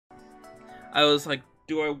I was like,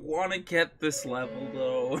 do I want to get this level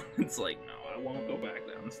though? It's like, no, I won't go back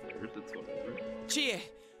downstairs. It's over. Chie,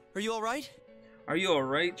 are you alright? Are you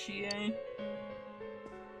alright, Chie?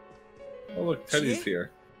 Oh look, Teddy's Chie?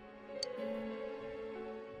 here.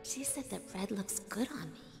 She said that red looks good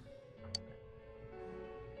on me.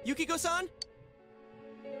 Yukiko-san?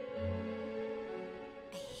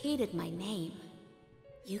 I hated my name.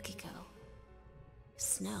 Yukiko.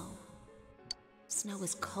 Snow. Snow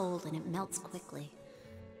is cold and it melts quickly.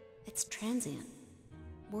 It's transient.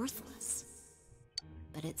 Worthless.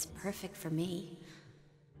 But it's perfect for me.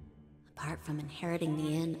 Apart from inheriting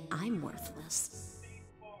the inn, I'm worthless.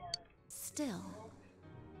 Still,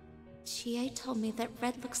 Chie told me that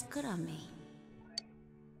red looks good on me.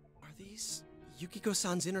 Are these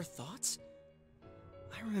Yukiko-san's inner thoughts?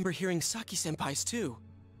 I remember hearing Saki-senpai's too.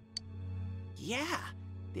 Yeah,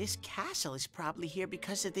 this castle is probably here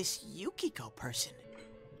because of this Yukiko person.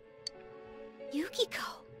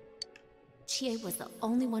 Yukiko! Chie was the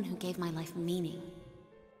only one who gave my life meaning.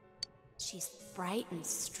 She's bright and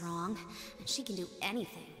strong, and she can do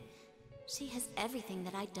anything. She has everything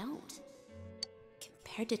that I don't.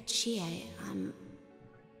 Compared to Chie,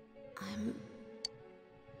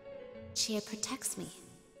 Chie protects me.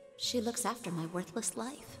 She looks after my worthless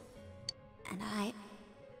life. And I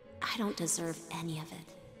don't deserve any of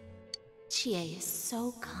it. Chie is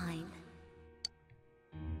so kind.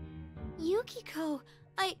 Yukiko,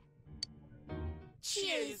 Chie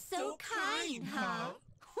is so kind, huh?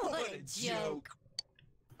 What a joke.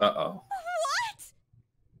 Uh-oh. What?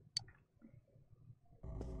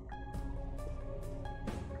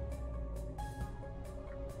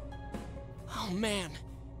 Oh man,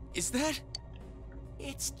 is that?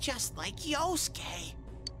 It's just like Yosuke.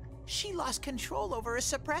 She lost control over her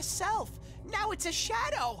suppressed self. Now it's a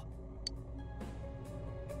shadow.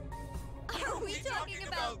 Are we talking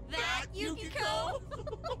about that, Yukiko?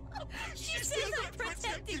 She says I'm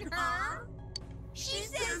protecting her. She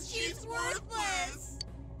says she's worthless.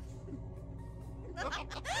 That's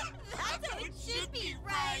how it should be,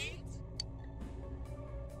 right?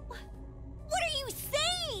 What are you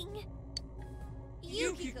saying?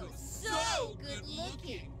 Yukiko's so good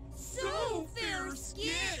looking, so fair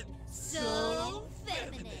skinned, so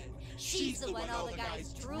feminine. She's the one all the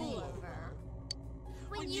guys drool over.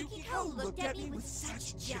 When Yukiko looked at me with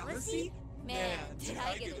such jealousy, man, did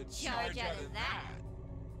I get a charge out of that.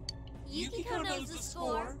 Yukiko knows the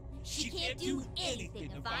score. She can't do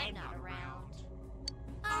anything if I'm not around.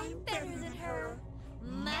 I'm better than her.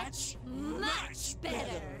 Much, much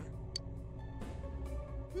better.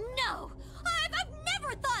 No! I've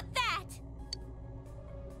never thought that!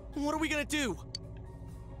 What are we gonna do?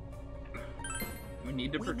 We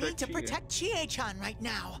need to We protect need to Chie. protect Chie-chan right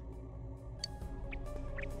now.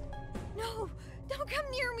 No! Don't come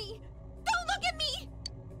near me! Don't look at me!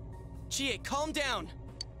 Chie, calm down.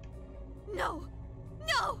 No!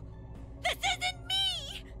 No! This isn't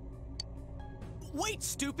me! Wait,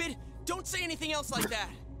 stupid! Don't say anything else like that.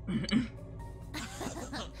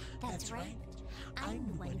 That's right. I'm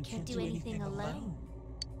the one who can't do anything alone.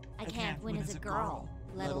 I can't win as a girl,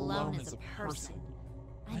 let alone as a person.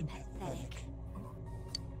 I'm pathetic.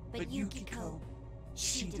 But Yukiko,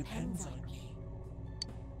 she depends on me.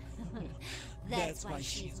 That's why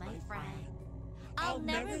she's my friend. I'll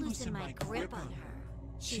never loosen my grip on her.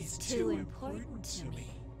 She's too important to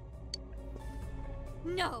me.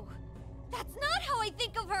 No! That's not how I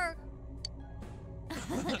think of her!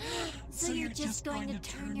 So you're just going to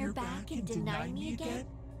turn your back and deny me again?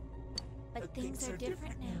 But things are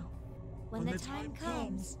different now. When the time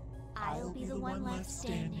comes, I'll be the one left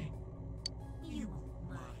standing. You won't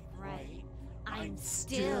mind, right? I'm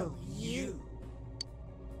still you.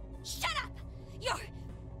 Shut up! You're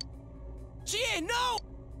Chie, no!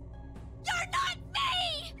 not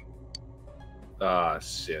me! Ah,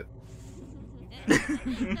 shit.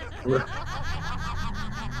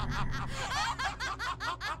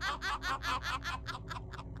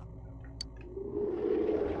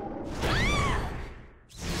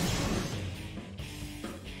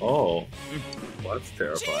 Oh. Well, that's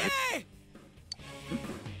terrifying. Chie!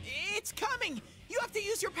 It's coming! You have to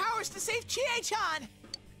use your powers to save Chie-chan!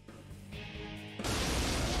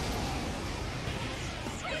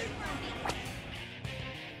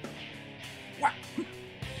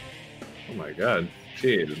 Oh my god.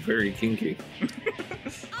 She is very kinky.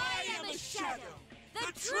 I am a shadow,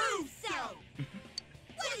 the true self!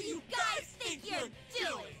 What do you guys think you're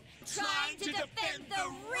doing? Trying to defend the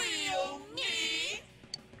real me?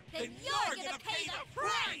 Then you're gonna pay the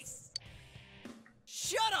price!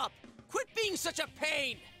 Shut up! Quit being such a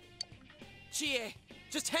pain! Chie,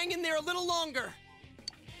 just hang in there a little longer.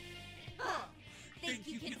 Huh.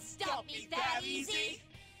 won't be that easy.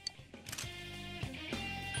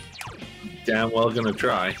 Damn well gonna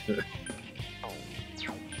try.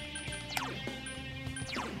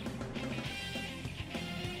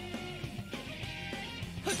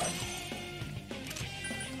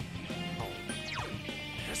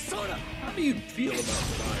 Persona! How do you feel about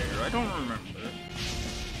fire? I don't remember.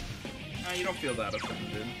 No, you don't feel that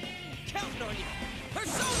offended. Counting on you!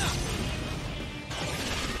 Persona!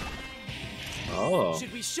 Oh.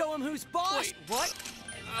 Should we show him who's boss? Wait, what?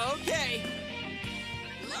 Okay.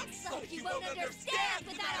 Looks like you won't understand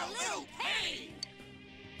without a little pain.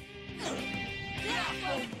 That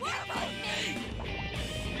won't work on me.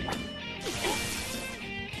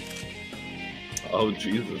 Oh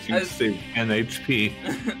Jesus, you saved 10 HP.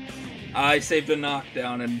 I saved a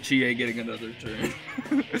knockdown and Chie getting another turn.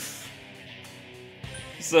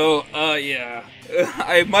 So, yeah.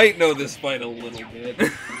 I might know this fight a little bit.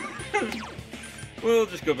 We'll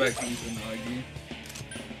just go back to Izanagi.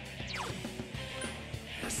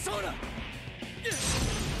 Persona!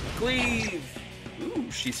 Cleave!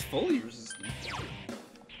 Ooh, she's fully resistant.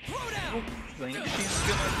 Throw I down! don't think she's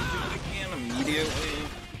gonna do it again immediately.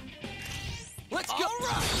 Let's go!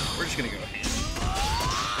 Right. We're just gonna go ahead.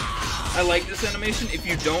 I like this animation. If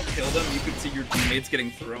you don't kill them, you can see your teammates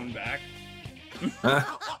getting thrown back.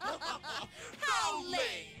 How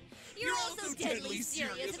lame. You're also deadly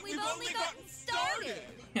serious and we've only gotten started.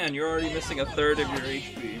 Yeah, and you're already missing a third of your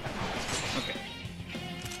HP. Okay.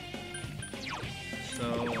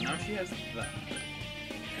 So now she has that.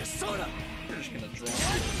 Persona! We're just gonna draw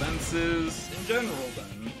defenses in general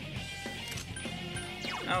then.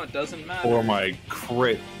 Now it doesn't matter. Or my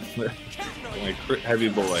crit. My crit heavy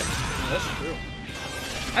boy. That's true.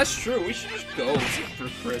 That's true. We should just go for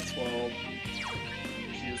crits while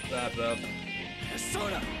she is that up.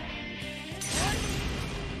 Persona!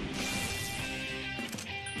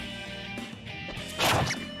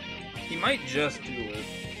 He might just do it.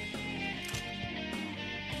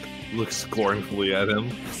 Look scornfully at him.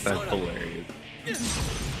 That's hilarious.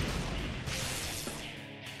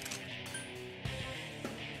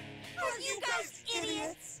 Are you guys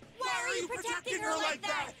idiots? Why are you protecting her like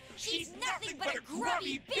that? She's nothing but a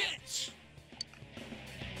grubby bitch.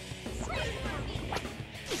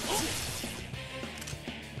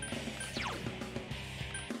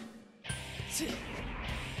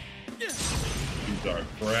 He's our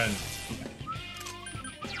friend.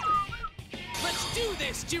 Let's do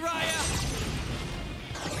this, Jiraiya!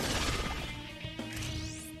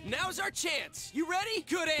 Now's our chance. You ready?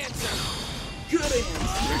 Good answer. Good answer.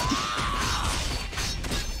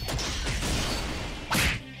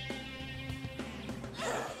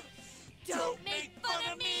 Don't make fun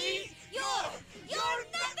of me. You're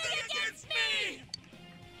nothing against me.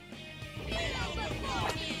 Kneel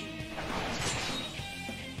before me.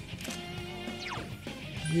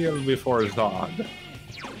 Kneel before Zod.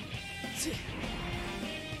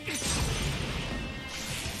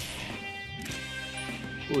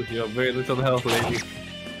 Ooh, you have very little health, lady.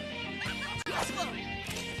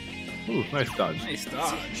 Ooh, nice dodge. Nice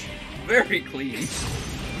dodge. Very clean.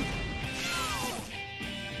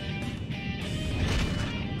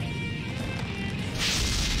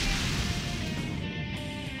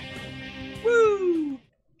 Woo!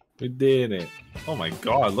 We did it. Oh my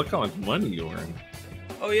god, look how much money you earned.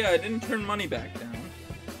 Oh yeah, I didn't turn money back down.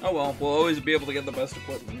 Oh well, we'll always be able to get the best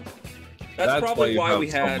equipment. That's probably why we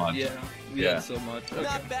had, much. we had so much. Okay.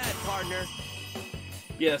 Not bad, partner.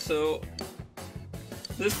 Yeah, so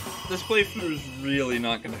this playthrough is really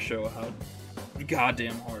not going to show how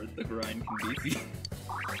goddamn hard the grind can be.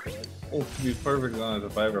 Well, to be perfectly honest,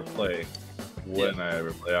 if I ever play, when I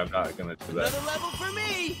ever play, I'm not gonna do that. Another level for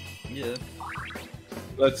me. Yeah.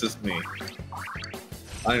 That's just me.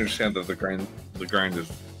 I understand that the grind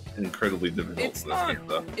is incredibly difficult. It's for this not. game,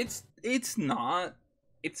 though. It's not.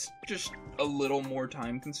 It's just a little more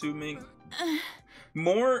time consuming.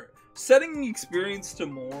 More setting the experience to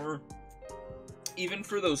more. Even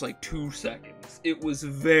for those like 2 seconds, it was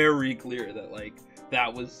very clear that like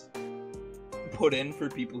that was put in for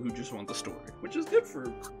people who just want the story, which is good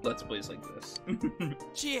for Let's Plays like this.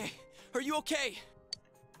 Chie, are you okay?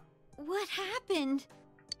 What happened?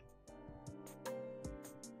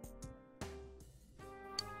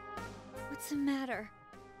 What's the matter?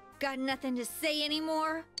 Got nothing to say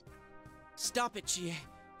anymore? Stop it, Chie.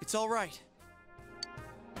 It's all right.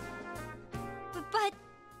 But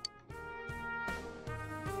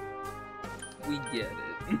We get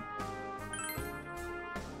it.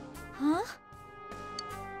 huh?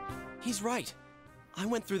 He's right. I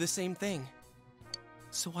went through the same thing.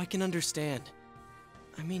 So I can understand.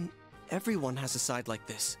 I mean, everyone has a side like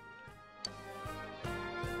this.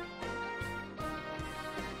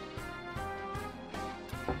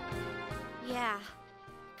 Yeah,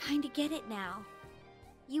 kinda get it now.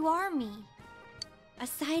 You are me. A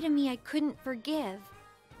side of me I couldn't forgive,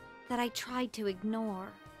 that I tried to ignore.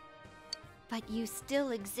 But you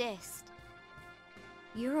still exist.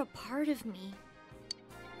 You're a part of me.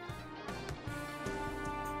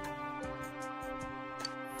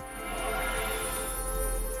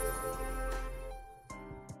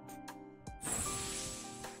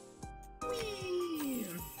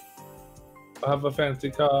 I have a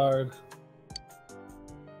fancy card.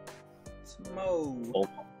 Smoke. Oh.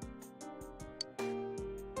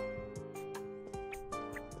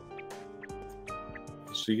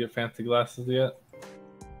 Did she get fancy glasses yet?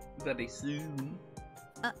 Very soon.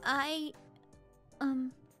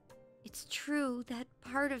 It's true that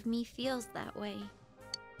part of me feels that way.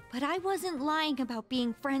 But I wasn't lying about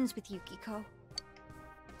being friends with Yukiko.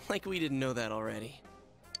 Like we didn't know that already.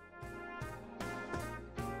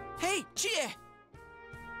 Hey, Chie!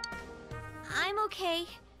 I'm okay.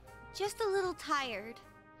 Just a little tired.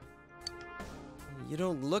 You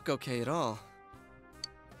don't look okay at all.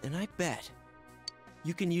 And I bet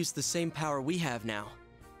you can use the same power we have now.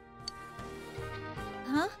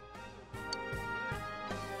 Huh?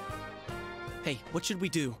 Hey, what should we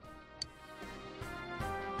do?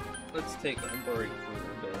 Let's take a break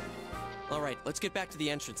for a bit. Alright, let's get back to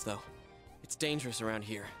the entrance, though. It's dangerous around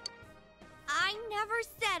here. I never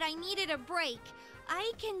said I needed a break.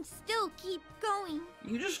 I can still keep going.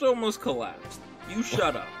 You just almost collapsed. You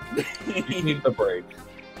shut up. You need the break.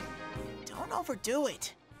 Don't overdo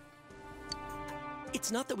it.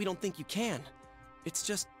 It's not that we don't think you can. It's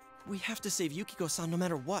just, we have to save Yukiko-san no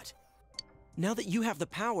matter what. Now that you have the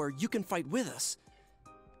power, you can fight with us.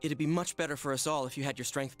 It'd be much better for us all if you had your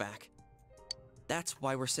strength back. That's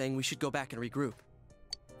why we're saying we should go back and regroup.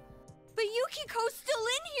 But Yukiko's still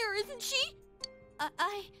in here, isn't she?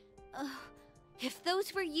 If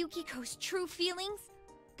those were Yukiko's true feelings,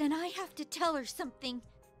 then I have to tell her something.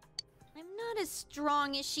 I'm not as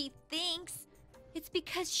strong as she thinks. It's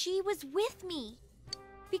because she was with me.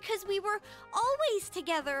 Because we were always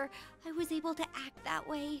together, I was able to act that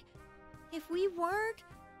way. If we weren't,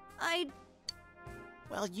 I'd...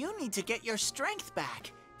 Well, you need to get your strength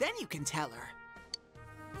back. Then you can tell her.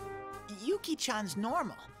 Yuki-chan's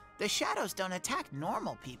normal. The shadows don't attack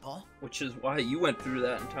normal people. Which is why you went through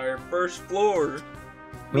that entire first floor.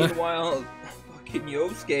 Meanwhile, fucking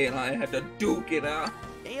Yosuke and I had to duke it out.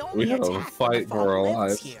 They only We had a attack fight when the for our fog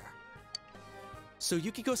lifts lives. here. So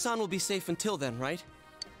Yukiko-san will be safe until then, right?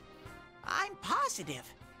 I'm positive.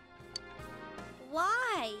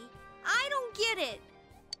 Why? I don't get it.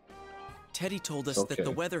 Teddy told us Okay. that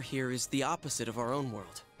the weather here is the opposite of our own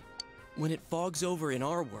world. When it fogs over in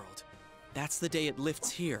our world, that's the day it lifts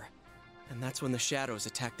here, and that's when the shadows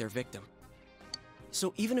attack their victim.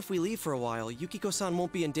 So even if we leave for a while, Yukiko-san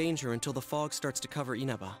won't be in danger until the fog starts to cover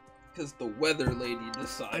Inaba. Because the weather lady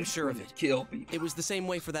decides I'm sure when of to it. kill people. It was the same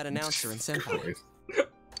way for that announcer in Senpai. Christ.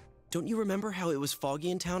 Don't you remember how it was foggy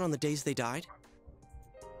in town on the days they died?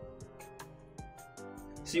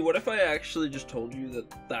 See, what if I actually just told you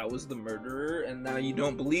that that was the murderer, and now you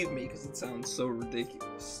don't believe me because it sounds so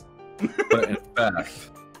ridiculous? But in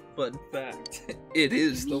fact, But in fact, it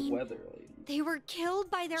is You the mean weather lady. They were killed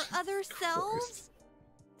by their other selves?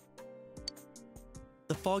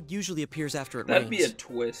 The fog usually appears after it That'd rains. be a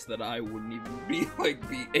twist that I wouldn't even be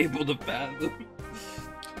able to fathom.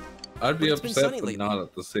 I'd be But it's been upset, sunny but lately. not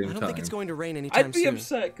at the same I don't time. think it's going to rain anytime I'd be soon.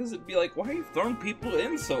 upset because it'd be like, why are you throwing people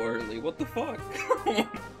in so early? What the fuck? Throw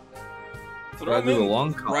Gotta them do the in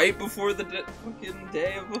long con. right before the fucking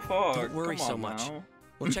day of the fog. Don't worry Come so on much. now.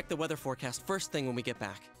 We'll check the weather forecast first thing when we get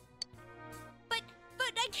back. But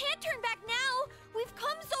I can't turn back now. We've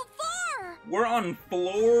come so far. We're on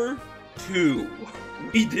floor 2.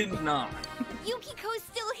 We did not. Yukiko's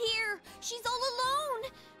still here. She's all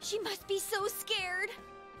alone. She must be so scared.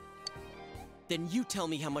 Then you tell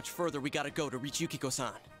me how much further we gotta go to reach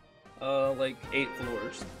Yukiko-san. Like 8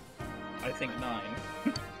 floors. I think 9.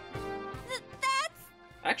 That's...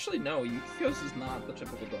 Actually, no, Yukiko's is not the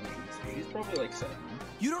typical dungeon, so she's probably like 7.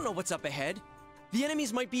 You don't know what's up ahead. The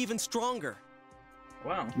enemies might be even stronger.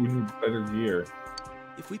 Wow. We need better gear.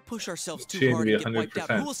 If we push ourselves too Shouldn't hard be and get wiped out,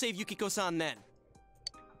 100%. who will save Yukiko-san then?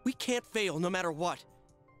 We can't fail no matter what.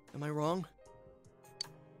 Am I wrong?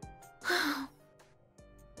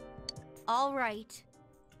 all right.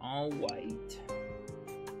 All white.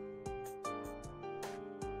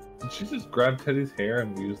 Did she just grab Teddy's hair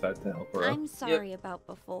and use that to help her up? I'm sorry about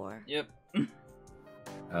before. Yep.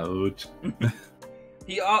 Ouch.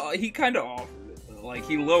 He kind of offered it, though. Like,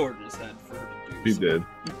 he lowered his head for her to do He so. did.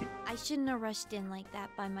 I shouldn't have rushed in like that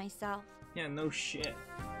by myself. Yeah, no shit.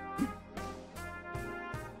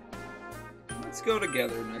 Let's go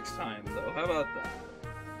together next time, though. How about that?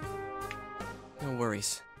 No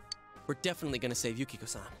worries. We're definitely gonna save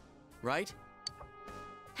Yukiko-san, right?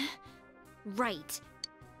 Right.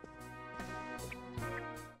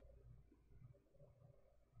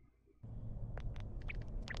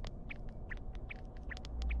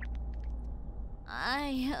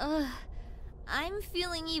 I'm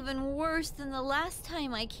feeling even worse than the last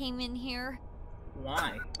time I came in here.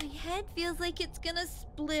 Why? My head feels like it's gonna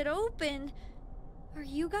split open. Are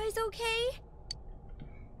you guys okay?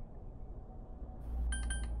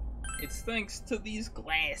 It's thanks to these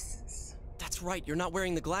glasses. That's right, you're not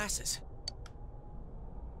wearing the glasses.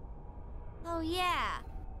 Oh yeah.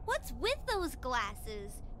 What's with those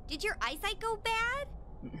glasses? Did your eyesight go bad?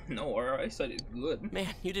 No, our eyesight is good.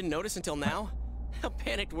 Man, you didn't notice until now? How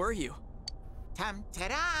panicked were you?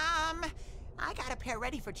 Tum-ta-dum! I got a pair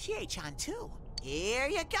ready for Chie-chan, too. Here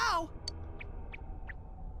you go!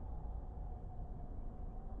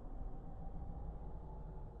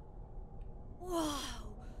 Whoa!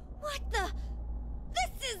 What the?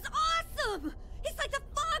 This is awesome! It's like the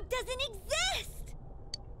fog doesn't exist!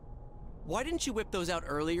 Why didn't you whip those out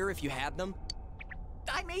earlier if you had them?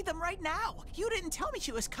 I made them right now. You didn't tell me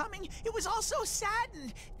she was coming. It was all so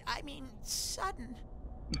sudden. Sudden.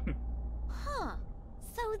 Huh.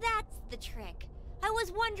 So that's the trick. I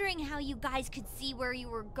was wondering how you guys could see where you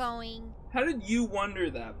were going. How did you wonder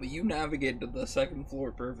that, but you navigated to the second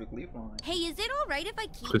floor perfectly fine? Hey, is it alright if I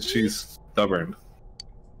keep Because these? she's stubborn.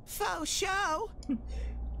 Faux show.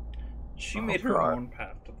 She Oh, made her God. own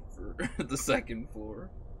path to the second floor.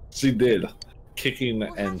 She did. Kicking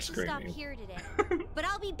We'll have and to stop screaming. here today. But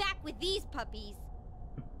I'll be back with these puppies.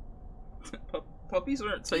 Puppies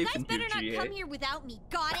aren't You safe guys in better not GA. come here without me,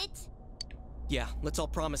 got it? Yeah, let's all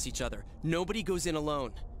promise each other. Nobody goes in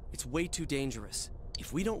alone. It's way too dangerous.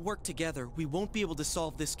 If we don't work together, we won't be able to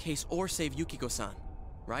solve this case or save Yukiko-san.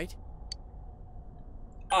 Right?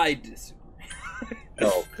 I disagree.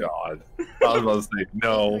 Oh God. I was about to say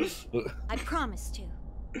no. I promise to.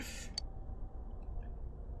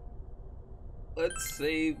 Let's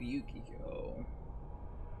save Yukiko.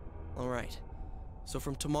 Alright. So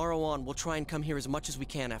from tomorrow on, we'll try and come here as much as we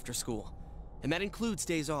can after school. And that includes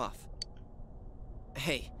days off.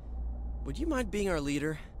 Hey, would you mind being our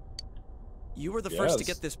leader? You were the first to Yes.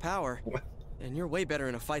 get this power, and you're way better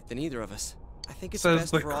in a fight than either of us. I think it's Says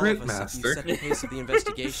best the for all Crit of us if you Master. set the pace of the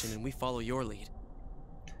investigation and we follow your lead.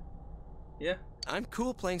 Yeah. I'm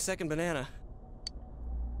cool playing second banana.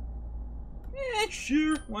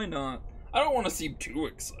 Sure. Why not? I don't want to seem too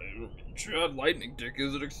excited. I mean, Chad Lightning Dick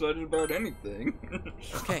isn't excited about anything.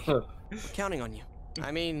 Okay, we're counting on you.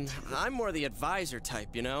 I mean, I'm more the advisor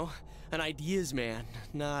type, you know? An ideas man,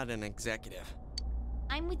 not an executive.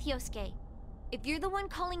 I'm with Yosuke. If you're the one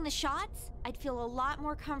calling the shots, I'd feel a lot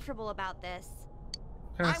more comfortable about this.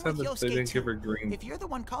 Kinda I'm sad with that they Yosuke didn't too. give her green. If you're the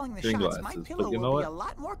one calling the green shots, my glasses, pillow but you know will be what? a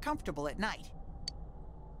lot more comfortable at night.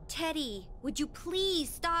 Teddy, would you please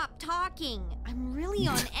stop talking? I'm really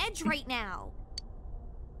on edge right now.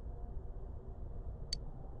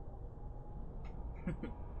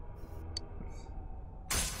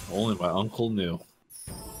 Only my uncle knew.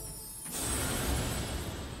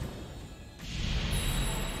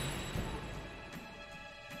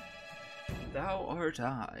 Thou art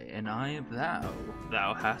I, and I am thou.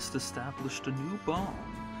 Thou hast established a new bond.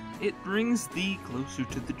 It brings thee closer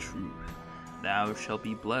to the truth. Thou shalt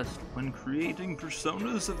be blessed when creating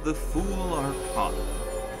personas of the Fool Arcana.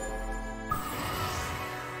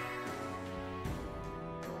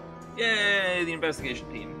 Yay, the investigation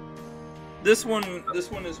team. This one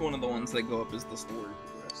is one of the ones that go up as the story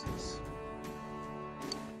progresses.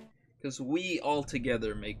 Because we all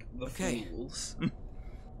together make the Okay. fools.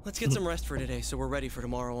 Let's get some rest for today so we're ready for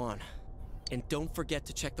tomorrow on. And don't forget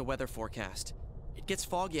to check the weather forecast. It gets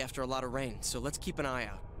foggy after a lot of rain, so let's keep an eye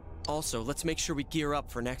out. Also, let's make sure we gear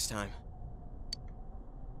up for next time.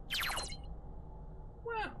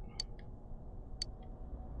 Wow.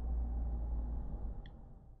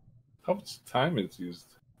 How much time is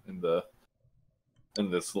used in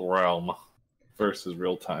this realm versus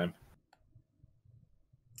real time?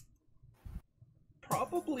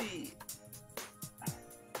 Probably.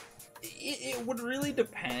 It would really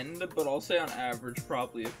depend, but I'll say on average,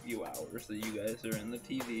 probably a few hours that you guys are in the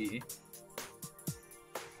TV.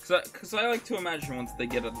 Because I like to imagine once they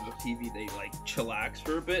get out of the TV, they like chillax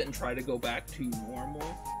for a bit and try to go back to normal.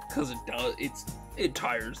 Because it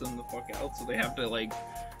tires them the fuck out, so they have to like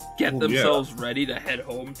get themselves ready to head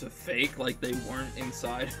home to fake like they weren't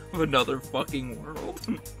inside of another fucking world.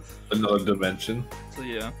 Another dimension. So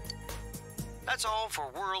yeah. That's all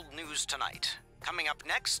for World News Tonight. Coming up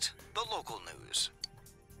next, the local news.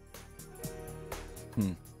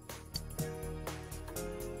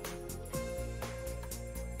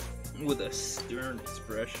 With a stern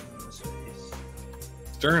expression on his face.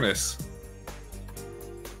 Sternus.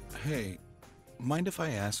 Hey, mind if I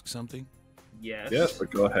ask something? Yes. Yes,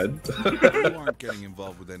 but go ahead. You aren't getting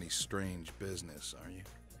involved with any strange business, are you?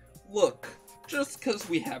 Look, just because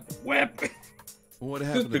we have weapons. What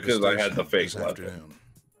happened at the because I had station the fake this weapon. afternoon?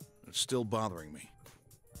 It's still bothering me.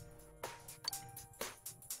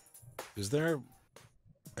 Is there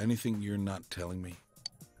anything you're not telling me?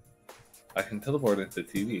 I can teleport into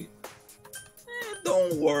TV.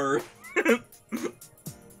 Don't worry.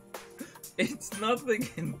 It's nothing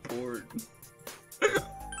important.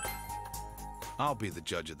 I'll be the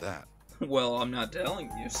judge of that. Well, I'm not telling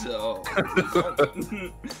you, so.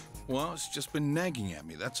 Well, it's just been nagging at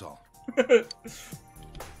me, that's all.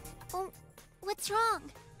 Oh, what's wrong?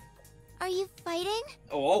 Are you fighting?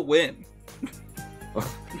 Oh, I'll win.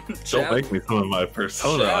 Don't make me some of my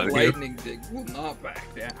persona Shad out of here. Lightning Dig will not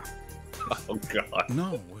back down. Oh god.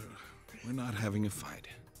 No, we're not having a fight.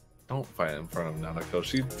 Don't fight in front of Nanako.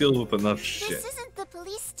 She deals with enough This shit. isn't the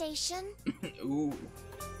police station. Ooh.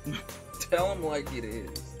 Tell him like it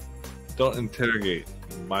is. Don't interrogate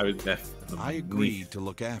my nephew. I agreed to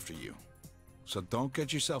look after you. So don't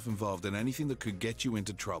get yourself involved in anything that could get you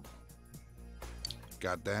into trouble.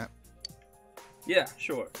 Got that? Yeah,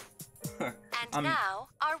 sure. And now,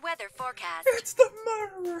 our weather forecast. It's the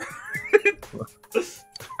murderer!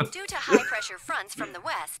 Due to high-pressure fronts from the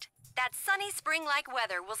west, that sunny spring-like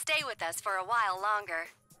weather will stay with us for a while longer.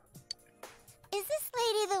 Is this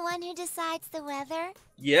lady the one who decides the weather?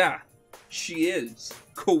 Yeah, she is.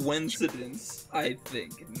 Coincidence, I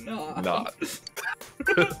think. Not.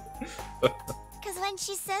 Because when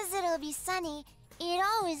she says it'll be sunny, it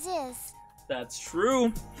always is. That's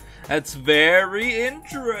true. That's very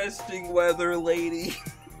interesting, weather lady.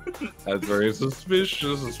 That's very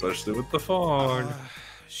suspicious, especially with the fog.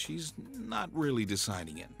 She's not really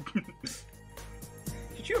deciding it.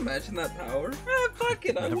 Could you imagine that power? Fuck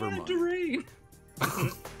it, I Never want it to rain.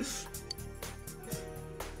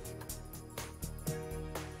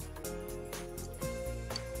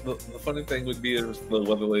 The funny thing would be if the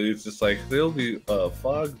weather lady's just like, there'll be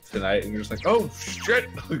fog tonight, and you're just like, oh shit!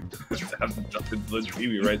 Just have to jump into the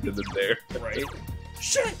TV right then and there. Right?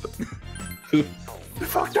 Shit! You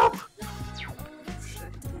fucked up!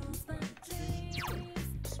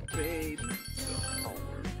 Spade.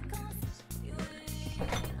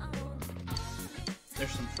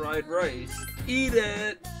 There's some fried rice. Eat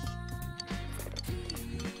it!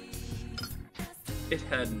 It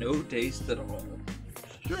had no taste at all.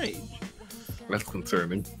 Strange. That's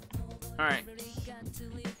concerning. Alright.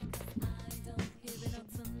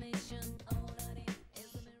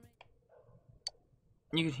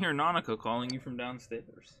 You can hear Nanako calling you from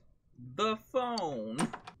downstairs. The phone.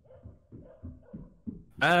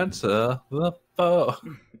 Answer the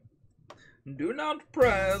phone. Do not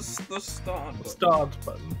press the start button. Start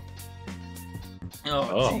button. Oh,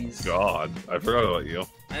 Oh jeez. god, I forgot about you.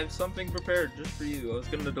 I have something prepared just for you. I was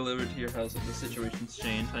gonna deliver it to your house if the situation's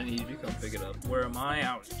changed. I need you to come pick it up. Where am I?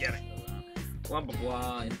 I was getting it. Blah blah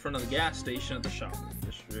blah. In front of the gas station at the shopping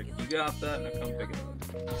district. You got that? Now come pick it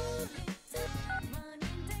up.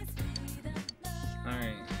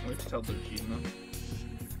 Alright, let's tell Dojima.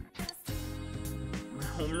 My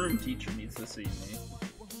homeroom teacher needs to see me.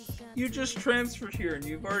 You just transferred here and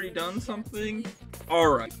you've already done something?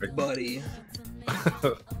 Alright, buddy.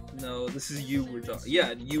 No, this is you we're talking.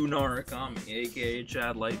 Yeah, you Narukami, aka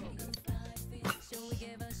Chad Lightning.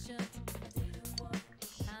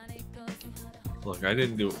 Look, I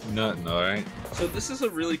didn't do nothing, alright? So this is a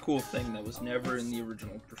really cool thing that was never in the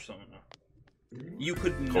original Persona. You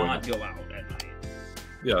could not go out at night.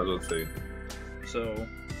 Yeah, I was gonna say. So,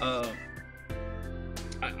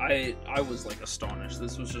 I was like astonished.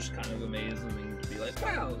 This was just kind of amazing to be like,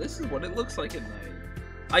 wow, this is what it looks like at night.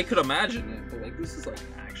 I could imagine it, but like this is like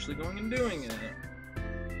actually going and doing it.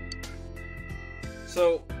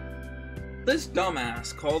 So, this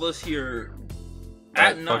dumbass called us here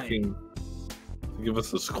at night Fucking give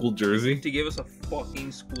us a school jersey. to give us a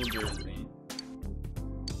fucking school jersey.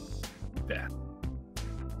 Yeah.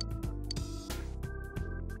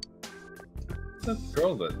 Who's that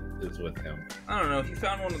girl that is with him? I don't know, he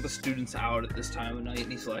found one of the students out at this time of night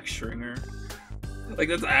and he's lecturing her. Like,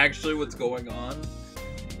 that's actually what's going on.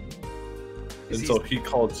 And so he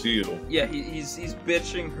called you. Yeah, he's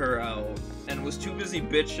bitching her out and was too busy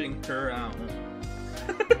bitching her out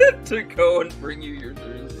to go and bring you your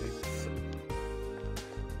jersey.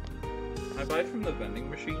 Can I buy from the vending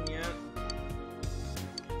machine yet?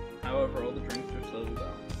 However, all the drinks are sold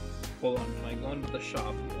out. Hold on, can I go into the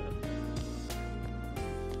shop yet?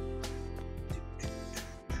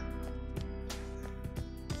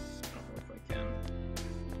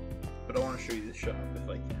 but I want to show you the shop if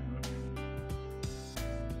I can.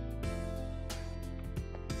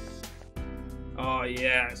 Oh,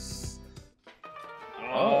 yes.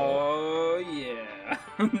 Oh, yeah.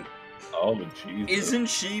 Oh, Jesus. Isn't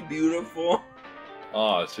she beautiful?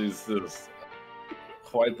 Oh, she's just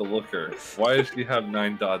quite the looker. Why does she have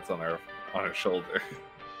 9 dots on her shoulder?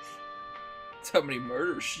 That's how many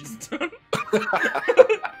murders she's done.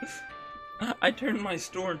 I turned my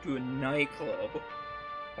store into a nightclub.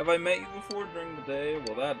 Have I met you before during the day?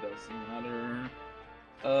 Well, that doesn't matter.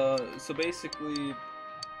 So basically,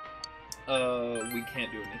 we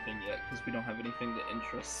can't do anything yet because we don't have anything that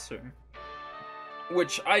interests her.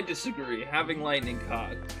 Which I disagree. Having lightning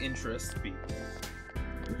cock interests people.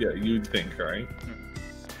 Yeah, you'd think, right?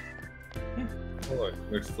 Oh, look,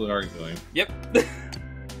 they're still arguing. Yep.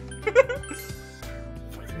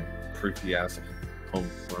 Fucking freaky ass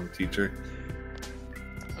homeroom teacher.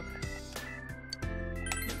 Okay.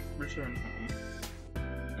 Return home.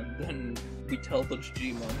 And then we tell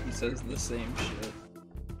Dojima, he says the same shit.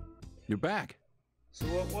 You're back. So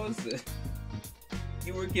what was it?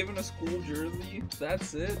 You were given a school jersey?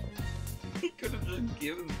 That's it? He could have just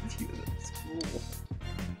given it to you at school.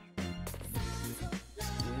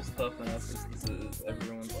 School's tough enough as this is.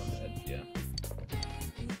 Everyone's on edge, yeah.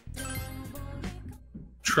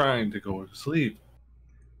 Trying to go to sleep.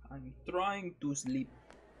 I'm trying to sleep.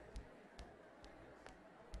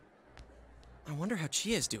 I wonder how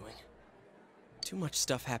Chia's doing. Too much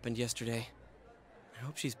stuff happened yesterday. I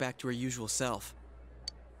hope she's back to her usual self.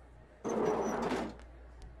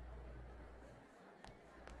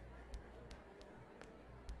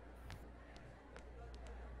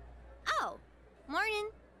 Oh, morning.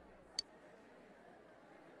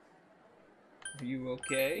 Are you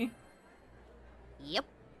okay? Yep.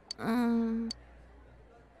 I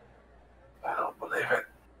don't believe it.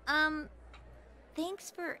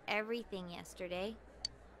 Thanks for everything yesterday.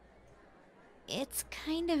 It's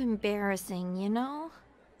kind of embarrassing, you know?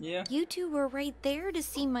 Yeah. You two were right there to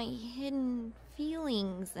see my hidden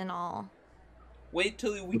feelings and all. Wait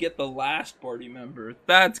till we get the last party member.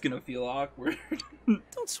 That's gonna feel awkward.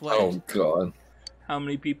 Don't sweat. Oh, God. How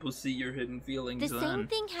many people see your hidden feelings The then? same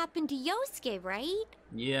thing happened to Yosuke, right?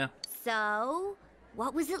 Yeah. So,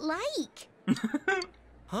 what was it like?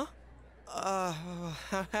 Huh?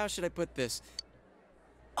 How should I put this?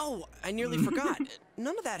 Oh, I nearly forgot.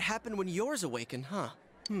 None of that happened when yours awakened, huh?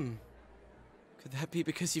 Could that be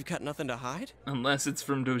because you've got nothing to hide? Unless it's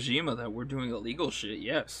from Dojima that we're doing illegal shit,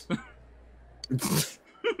 yes.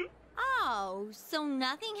 Oh, so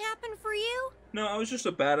nothing happened for you? No, I was just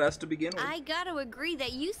a badass to begin with. I gotta agree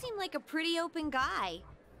that you seem like a pretty open guy.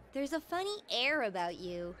 There's a funny air about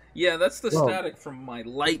you. Yeah, that's the static from my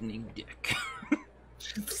lightning dick.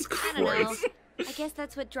 Jesus I don't know. Christ. I guess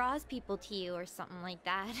that's what draws people to you or something like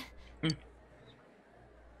that.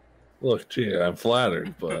 Look, gee, I'm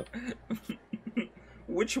flattered, but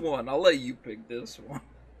Which one? I'll let you pick this one.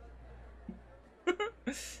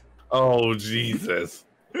 oh Jesus.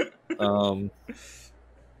 I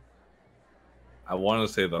want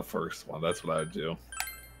to say the first one. That's what I would do.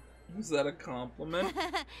 Is that a compliment?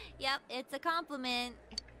 Yep, it's a compliment.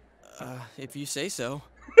 If you say so.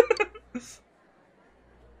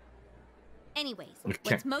 Anyways, Can't-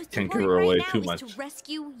 what's most can't give important her right away now too is much. to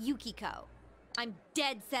rescue Yukiko. I'm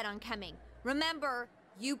dead set on coming. Remember,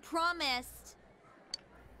 you promised.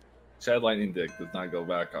 Chad Lightning Dick does not go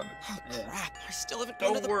back on it. Oh, Yeah. crap. I still haven't gone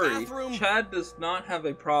to Don't the worry, bathroom. Chad does not have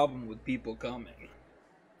a problem with people coming.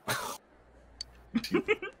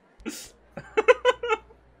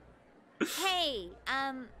 Hey,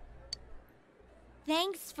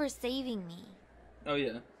 thanks for saving me. Oh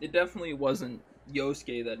yeah, it definitely wasn't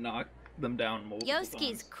Yosuke that knocked them down multiple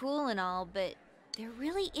Yosuke's times. cool and all, but there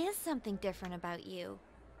really is something different about you.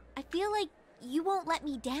 I feel like you won't let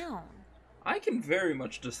me down. I can very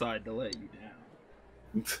much decide to let you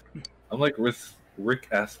down. I'm like Rick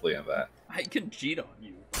Astley in that. I can cheat on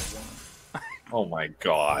you if I want. Oh my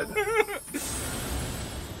God.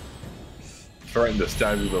 Threatened to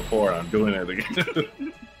stab you before, and I'm doing it again.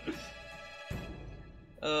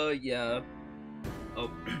 Yeah.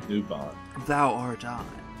 Oh. New bond. Thou art I,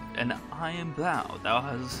 and I am thou. Thou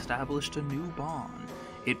hast established a new bond.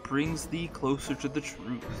 It brings thee closer to the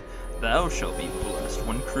truth. Thou shalt be blessed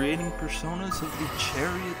when creating personas of the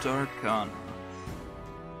Chariot Arcana.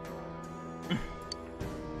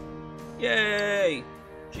 Yay!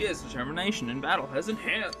 She has determination in battle has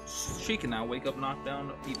enhanced. She can now wake up knocked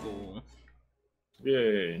down people.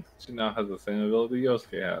 Yay. She now has the same ability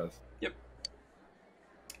Yosuke has. Yep.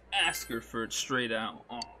 Ask her for it straight out.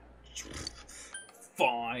 Oh.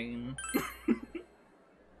 Fine.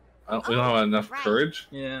 We don't have enough right. courage.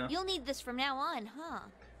 Yeah. You'll need this from now on, huh?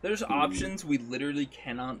 There's options we literally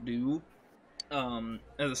cannot do at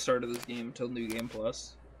the start of this game until New Game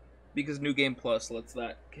Plus. Because New Game Plus lets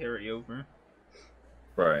that carry over.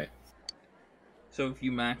 Right. So if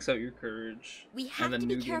you max out your courage, We have and then to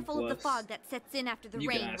be New Game careful of the Plus, fog that sets in after the you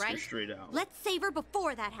can rain, ask her right? straight out. Let's save her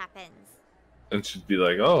before that happens. And she'd be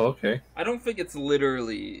like, "Oh, okay." I don't think it's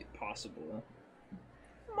literally possible.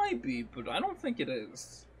 Might be, but I don't think it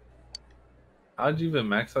is. How'd you even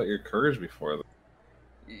max out your courage before?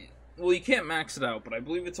 Well, you can't max it out, but I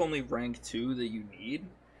believe it's only rank 2 that you need.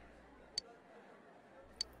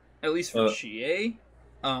 At least for Chie.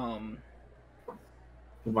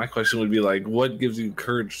 My question would be like, what gives you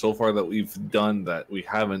courage so far that we've done that we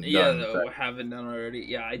haven't done? Yeah, that we haven't done already.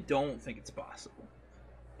 Yeah, I don't think it's possible.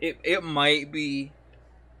 It might be,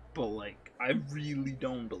 but like, I really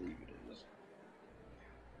don't believe it is.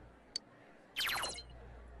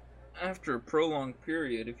 After a prolonged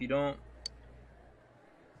period, if you don't...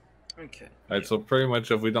 Okay. Alright, so pretty much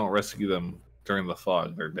if we don't rescue them during the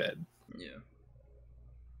fog, they're dead. Yeah.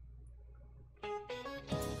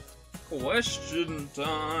 Question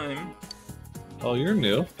time. Oh, you're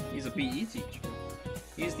new. He's a PE teacher.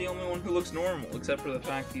 He's the only one who looks normal, except for the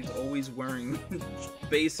fact he's always wearing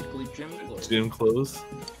basically gym clothes. Gym clothes.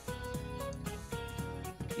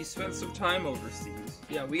 He spent some time overseas.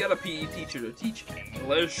 Yeah, we got a PE teacher to teach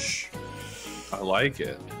English. I like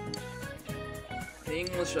it.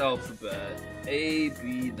 English alphabet. A,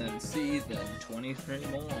 B, then C, then 23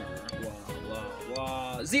 more. Blah, blah,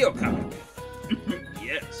 blah. Zeocock.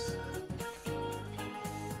 Yes.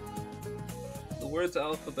 The words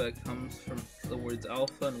alphabet comes from the words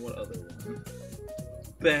alpha and what other one?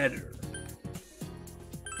 Better.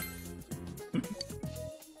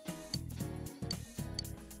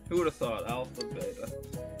 Who would have thought alpha, beta?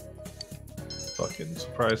 Fucking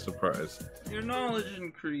surprise, surprise. Your knowledge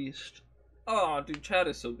increased. Oh, dude, Chad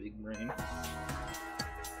is so big brain.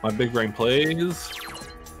 My big brain plays.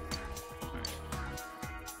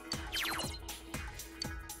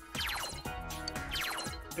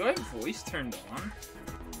 Do I have voice turned on?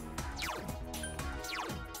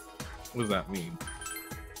 What does that mean?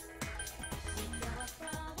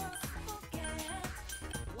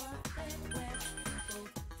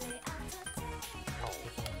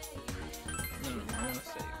 No, I want to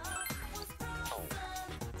save.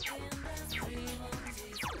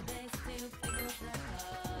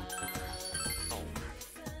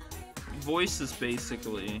 Voice is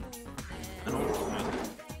basically... I don't know.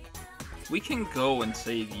 We can go and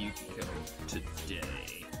save Yukiko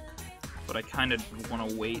today. But I kind of want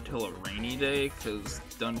to wait till a rainy day, because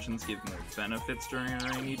dungeons give more benefits during a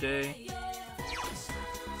rainy day.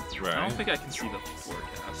 Right. I don't think I can see the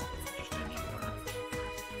forecast just anywhere.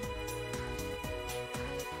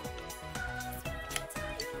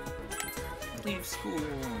 Leave school.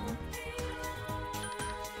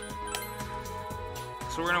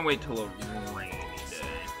 So we're gonna wait till a rainy day.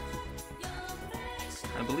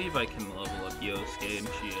 I believe I can level up Yosuke and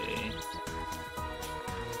Chie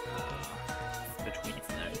between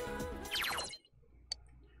them.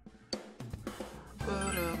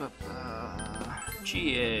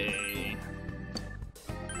 Chie.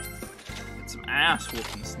 Get some ass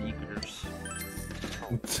whooping sneakers.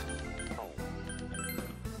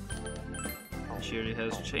 She already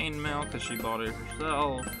has chainmail because she bought it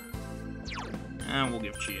herself. And we'll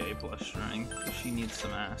give Chie plus strength because she needs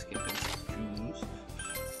some ass kicking shoes.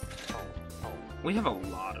 We have a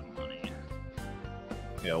lot of money.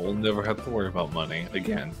 Yeah, we'll never have to worry about money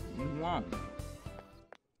again. We won't.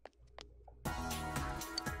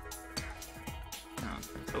 No,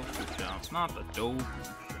 the tofu shop, not the tofu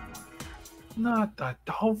shop. Not the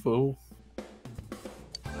tofu.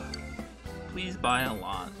 Please buy a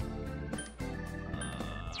lot.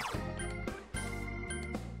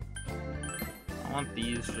 I want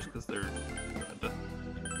these just because they're good.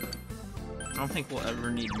 I don't think we'll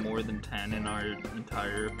ever need more than 10 in our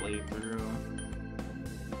entire playthrough.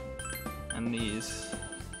 And these,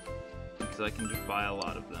 because I can just buy a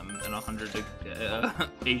lot of them, and 100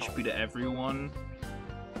 HP to everyone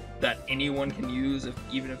that anyone can use,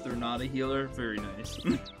 even if they're not a healer. Very nice.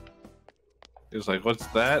 It's like, what's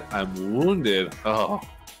that? I'm wounded. Oh.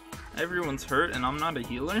 Everyone's hurt and I'm not a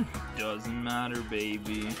healer? Doesn't matter,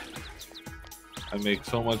 baby. I make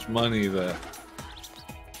so much money that...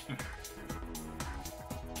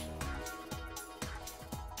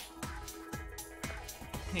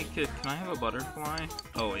 Hey kid, can I have a butterfly?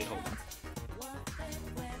 Oh wait, hold on.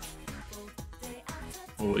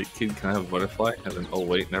 Oh wait, kid, can I have a butterfly? And then, oh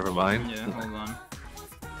wait, never mind. Yeah, hold on.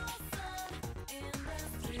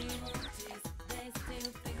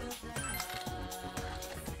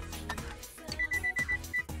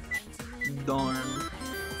 Darn.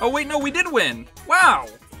 Oh wait, no, we did win! Wow!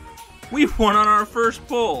 We won on our first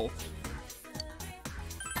pull.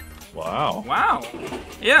 Wow. Wow.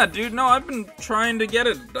 Yeah, dude, no, I've been trying to get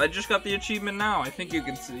it. I just got the achievement now. I think you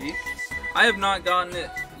can see. I have not gotten it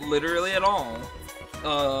literally at all.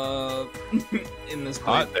 In this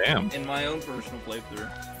damn. In my own personal playthrough.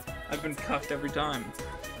 I've been cuffed every time.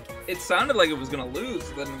 It sounded like it was gonna lose,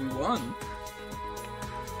 then we won.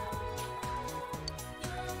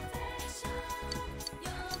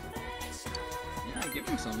 Yeah, give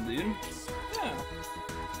him some, dude. Yeah.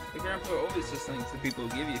 The grandpa always says things to people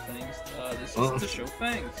who give you things. This is to show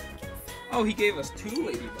thanks. Oh, he gave us 2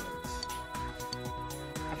 ladybugs.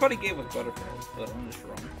 I thought he gave us butterflies, but I'm just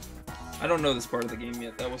wrong. I don't know this part of the game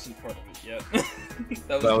yet. That wasn't part of it yet.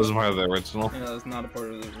 that was part of the original? Yeah, that was not a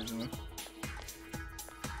part of the original.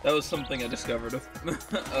 That was something I discovered of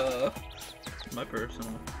my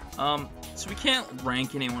personal. So we can't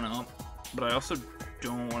rank anyone up, but I also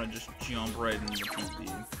don't want to just jump right into the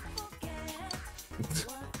PvP.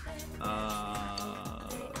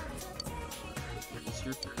 What's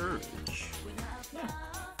your courage? Yeah.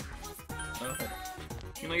 Hold on.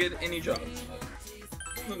 Can I get any jobs?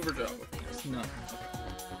 Looking for job openings. No.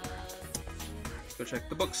 Go check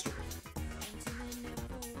the bookstore.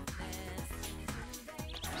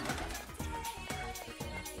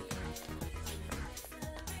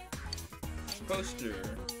 Poster.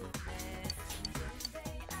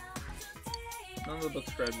 None of the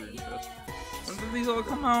books grab your interest. When did these all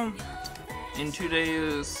come out? In 2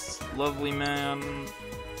 days, lovely man.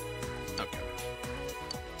 Okay.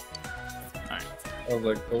 Alright. I was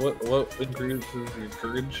like, what increases your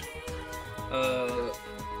courage? I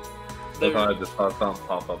just saw something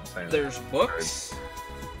pop up saying there's books.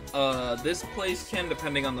 This place can,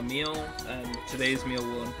 depending on the meal, and today's meal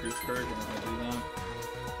will increase courage, and I'll do that.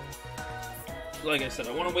 Like I said,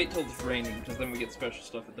 I want to wait till it's raining, because then we get special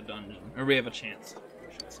stuff at the dungeon. Or we have a chance,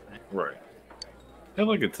 I should say. Right. Yeah,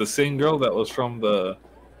 look, it's the same girl that was from the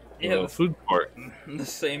food court. The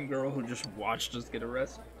same girl who just watched us get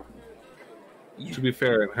arrested. To be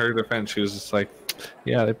fair, in her defense, she was just like,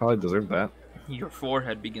 yeah, they probably deserve that. Your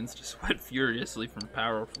forehead begins to sweat furiously from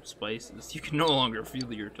powerful spices. You can no longer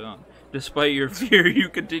feel your tongue. Despite your fear, you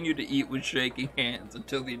continue to eat with shaking hands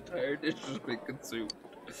until the entire dish has been consumed.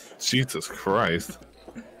 Jesus Christ.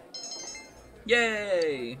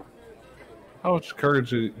 Yay! How much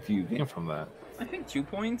courage do you gain from that? I think 2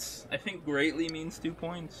 points. I think greatly means 2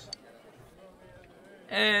 points.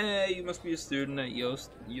 Hey, you must be a student at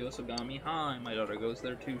Yosogami. Hi, my daughter goes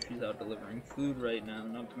there too. She's out delivering food right now,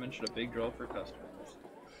 not to mention a big draw for customers.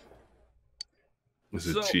 Is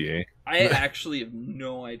it Chie? I actually have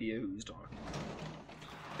no idea who he's talking about.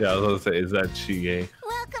 Yeah, I was going to say, is that Chie?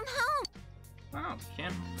 Welcome home. Wow,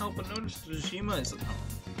 can't help but notice Tajima is at home.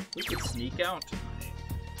 We could sneak out tonight.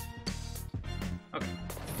 Okay.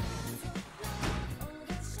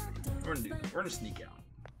 We're gonna do that. We're gonna sneak out.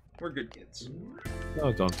 We're good kids.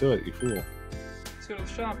 No, don't do it, you fool. Let's go to the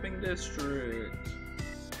shopping district.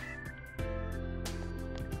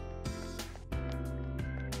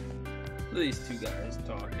 Look at these 2 guys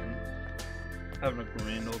talking. Having a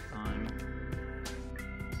grand old time.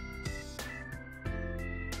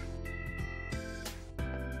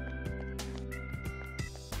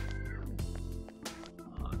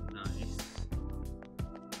 Oh, nice.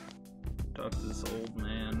 Talk to this old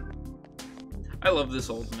man. I love this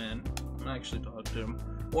old man. I'm actually talking to him.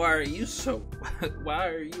 Why are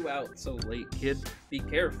you out so late, kid? Be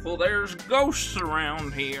careful, there's ghosts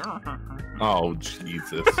around here. Oh,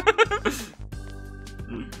 Jesus.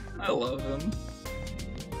 I love him.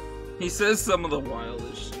 He says some of the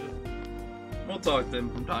wildest shit. We'll talk to him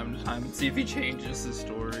from time to time and see if he changes his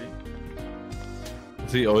story.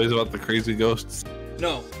 Is he always about the crazy ghosts?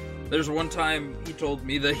 No. There's one time he told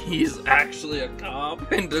me that he's actually a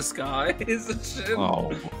cop in disguise and shit.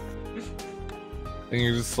 Oh. And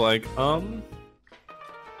you're just like, Oh.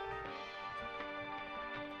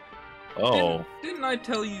 Didn't I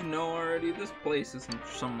tell you no already? This place isn't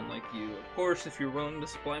for someone like you. Of course, if you're willing to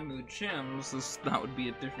supply me with gems, that would be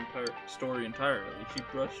a different story entirely. She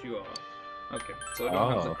brushed you off. Okay, so I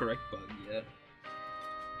don't have the correct bug yet.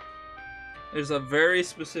 There's a very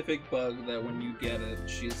specific bug that when you get it,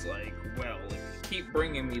 she's like, well, if you keep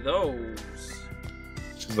bringing me those...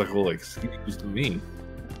 She's like, well, excuse me.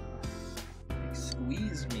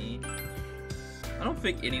 Squeeze me? I don't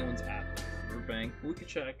think anyone's at the riverbank. We could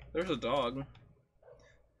check. There's a dog.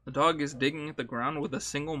 The dog is digging at the ground with a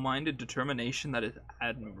single-minded determination that is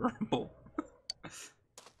admirable.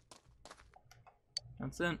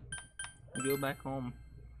 That's it. We go back home.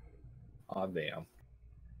 Aw, damn.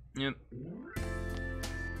 Yep.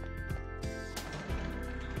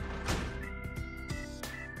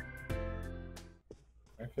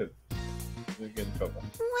 We get in trouble.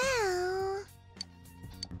 Well...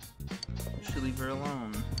 Should leave her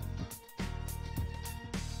alone.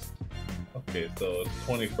 Okay, so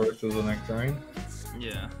 21st is the next rain?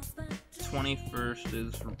 Yeah. 21st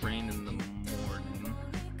is rain in the morning.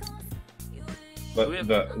 But We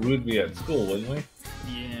have- we would be at school, wouldn't we?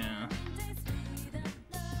 Yeah.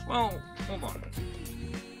 Well, hold on.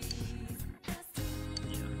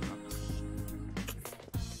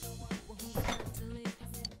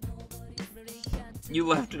 You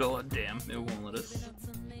left it a lot. Damn, it won't let us.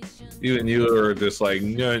 Even you were just like,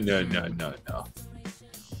 no.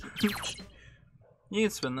 You can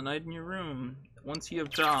spend the night in your room. Once you have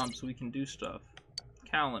jobs, we can do stuff.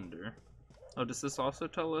 Calendar. Oh, does this also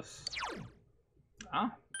tell us?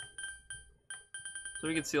 Ah. So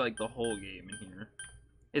we can see like the whole game in here.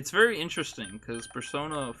 It's very interesting because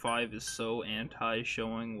Persona 5 is so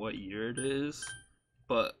anti-showing what year it is,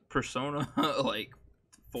 but Persona like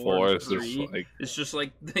 4 and 3 it's just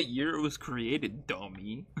like the year it was created,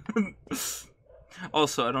 dummy.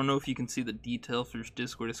 Also, I don't know if you can see the detail through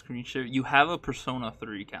Discord screen share. You have a Persona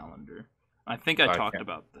 3 calendar. I think I talked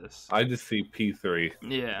about this. I just see P3.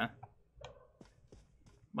 Yeah.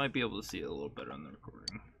 Might be able to see it a little better on the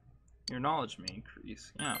recording. Your knowledge may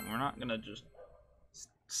increase. Yeah, we're not gonna just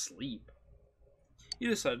sleep. You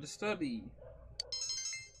decided to study.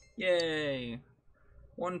 Yay.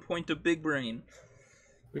 1 point of big brain.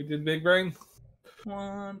 We did big brain?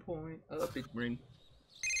 1 point of big brain.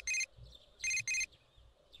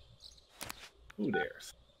 Who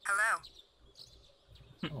dares? Hello.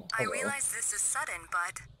 Oh, I hello. realize this is sudden,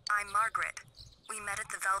 but I'm Margaret. We met at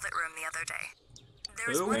the Velvet Room the other day. There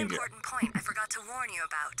was Who? one Thank you. important point I forgot to warn you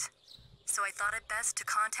about. So I thought it best to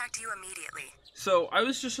contact you immediately. So, I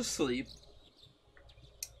was just asleep.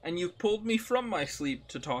 And you pulled me from my sleep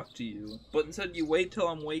to talk to you. But instead you wait till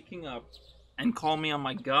I'm waking up and call me on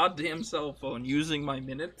my goddamn cell phone using my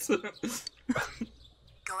minutes. Going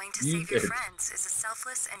to You save your did. friends is a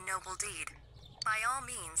selfless and noble deed. By all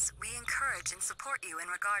means, we encourage and support you in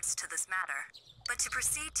regards to this matter. But to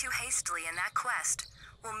proceed too hastily in that quest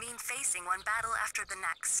will mean facing one battle after the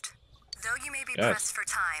next. Though you may be Yes. pressed for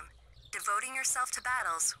time, devoting yourself to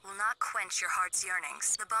battles will not quench your heart's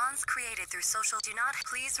yearnings. The bonds created through social do not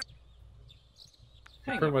please.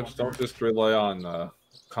 Hang Pretty up much on don't her. just rely on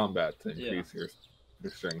combat to Yeah. increase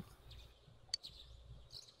your strength.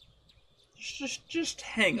 Just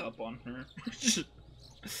hang up on her.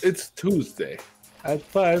 It's Tuesday at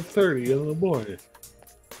 5:30 in the morning.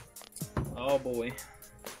 Oh boy.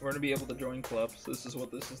 We're gonna be able to join clubs. This is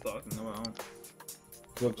what this is talking about.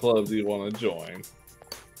 What club do you want to join?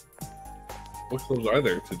 What clubs are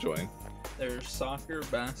there to join? There's soccer,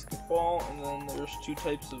 basketball, and then there's 2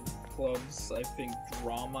 types of clubs. I think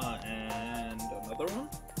drama and another one.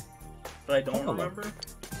 But I don't Oh. remember.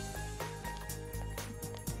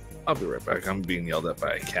 I'll be right back. I'm being yelled at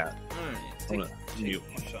by a cat. Alright, I'm gonna mute.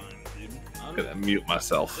 your time, dude. I'm gonna mute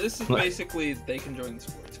myself. This is basically they can join the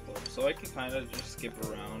sports club, so I can kind of just skip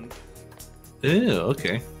around. Ew,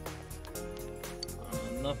 okay.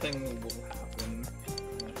 Nothing will happen.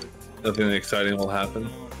 Nothing exciting will happen.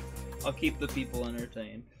 No, I'll keep the people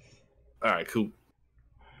entertained. Alright, cool.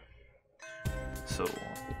 So,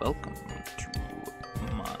 welcome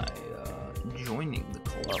to my joining the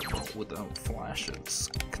club without Flash's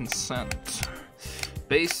consent.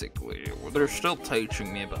 Basically, they're still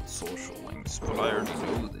teaching me about social links, but I already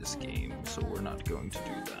know this game, so we're not going to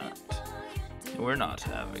do that. We're not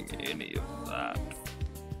having any of that.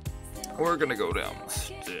 We're gonna go down the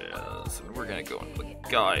stairs, and we're gonna go into the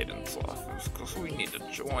guidance office, because we need to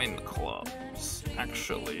join the clubs.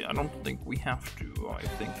 Actually, I don't think we have to. I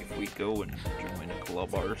think if we go and join a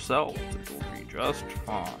club ourselves, it'll be just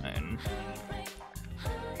fine.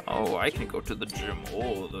 Oh, I can go to the gym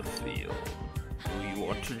or the field. Do you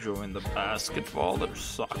want to join the basketball or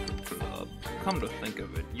soccer club? Come to think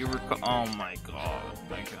of it, you were oh my god,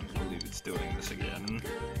 I can't believe it's doing this again.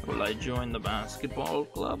 Will I join the basketball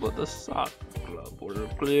club or the soccer club? Well,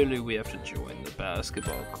 clearly we have to join the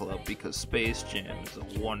basketball club because Space Jam is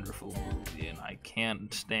a wonderful movie and I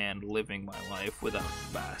can't stand living my life without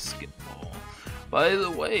basketball. By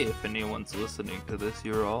the way, if anyone's listening to this,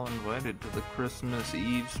 you're all invited to the Christmas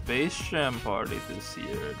Eve Space Jam party this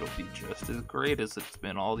year. It'll be just as great as it's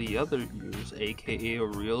been all the other years, aka a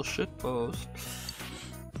real shitpost.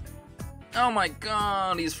 Oh my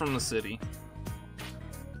god, he's from the city.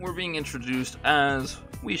 We're being introduced as,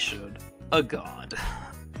 we should, a god.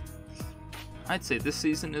 I'd say this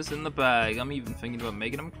season is in the bag. I'm even thinking about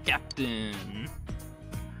making him captain.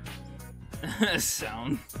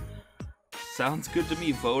 Sounds good to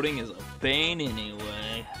me. Voting is a pain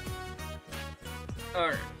anyway.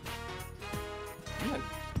 Alright. I'm gonna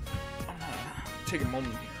take a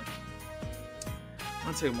moment here. I'm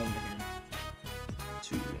gonna take a moment here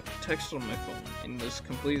to text on my phone in this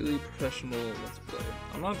completely professional Let's Play.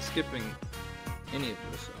 I'm not skipping any of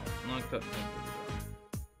this out. I'm not cutting any of it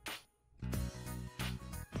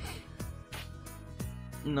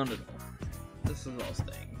out. None at all. This is all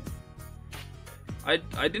staying. I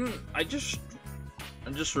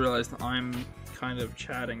just realized I'm kind of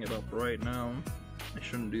chatting it up right now. I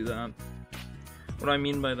shouldn't do that. What I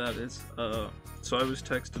mean by that is, so I was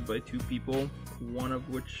texted by two people, one of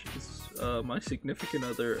which is my significant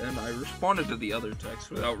other, and I responded to the other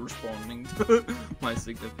text without responding to my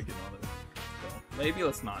significant other. So maybe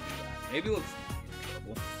let's not do that. Maybe let's not get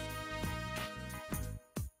in trouble.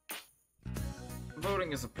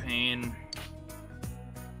 Voting is a pain.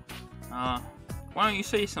 Why don't you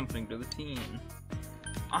say something to the team?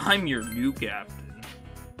 I'm your new captain.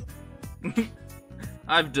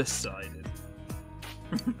 I've decided.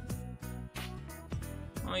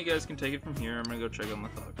 Well, you guys can take it from here. I'm gonna go check on the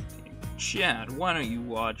soccer team. Chad, why don't you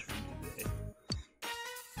watch for today?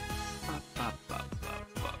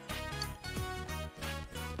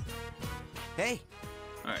 Hey!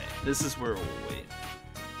 Alright, this is where we'll wait.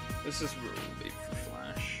 This is where we'll wait for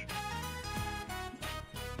Flash.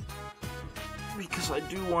 Because I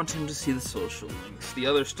do want him to see the social links. The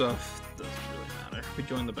other stuff doesn't really matter. We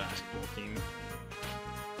joined the basketball team.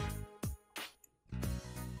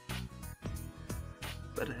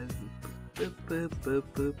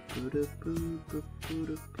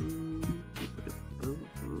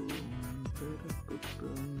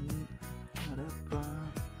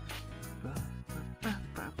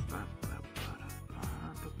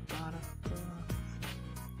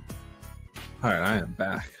 Alright, I am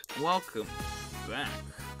back. Welcome back.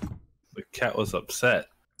 The cat was upset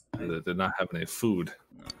that it did not have any food.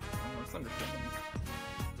 No, that's understandable.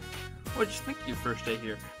 What did you think of your first day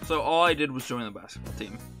here? So all I did was join the basketball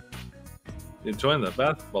team. You joined the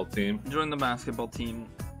basketball team? Joined the basketball team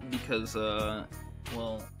because,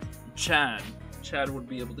 well, Chad would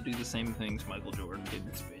be able to do the same things Michael Jordan did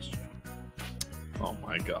in Space Jam. Oh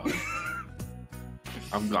my god.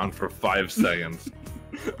 I'm gone for 5 seconds.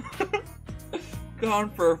 Gone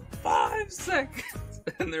for 5 seconds,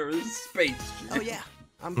 and there was Space Jam. Oh yeah,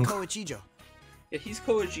 I'm Koichijo. Yeah, he's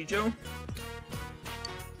Koichijo.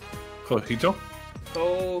 Cojito?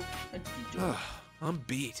 Koichijo. I'm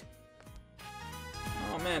beat.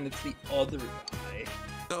 Oh man, it's the other guy.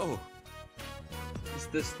 Oh. Is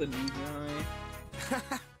this the new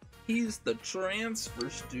guy? He's the transfer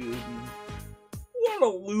student. What a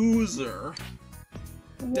loser.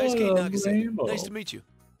 Daisuke Nagase. Nice to meet you.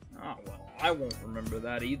 Oh well, I won't remember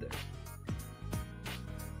that either.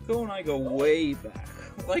 Ko and I go way back,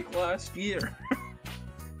 like last year.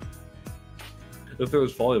 If there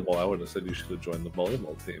was volleyball, I would have said you should have joined the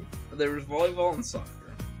volleyball team. There was volleyball and soccer.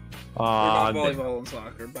 Not Damn. volleyball and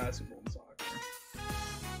soccer, basketball and soccer.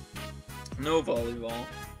 No volleyball.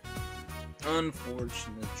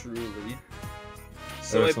 Unfortunate, truly.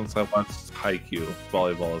 So Ever since I watched Haikyuu,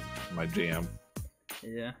 volleyball is my jam.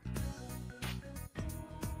 Yeah.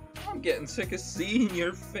 I'm getting sick of seeing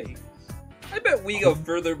your face. I bet we go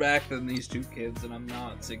further back than these two kids, and I'm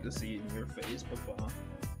not sick of seeing your face,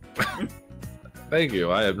 Papa. Thank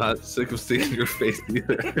you. I am not sick of seeing your face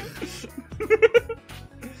either.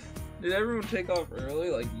 Did everyone take off early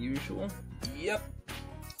like usual? Yep.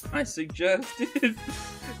 I suggested.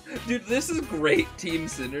 Dude, this is great team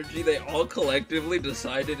synergy. They all collectively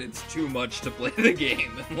decided it's too much to play the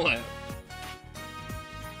game and left.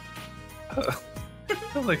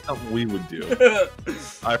 Sounds like something we would do.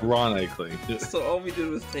 Ironically. So all we did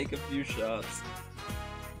was take a few shots.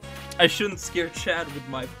 I shouldn't scare Chad with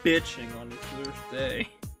my bitching on his first day.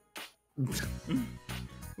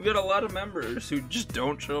 We got a lot of members who just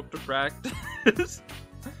don't show up to practice.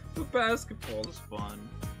 But basketball is fun.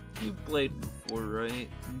 You've played before, right?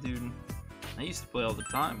 Dude, I used to play all the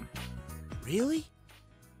time. Really?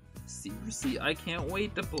 Seriously, I can't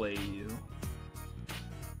wait to play you.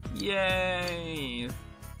 Yay!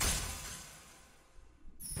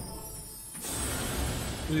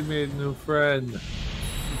 We made a new friend.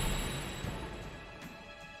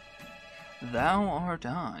 Thou art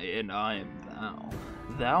I, and I am thou.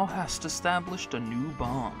 Thou hast established a new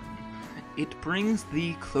bond. It brings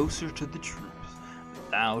thee closer to the truth.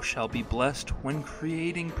 Thou shalt be blessed when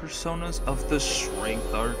creating personas of the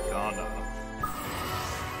Strength Arcana.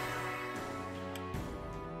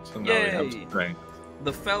 So now we have Yay. strength.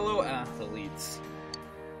 The fellow athletes.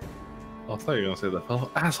 I thought you were going to say the fellow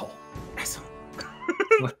asshole. Asshole.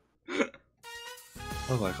 I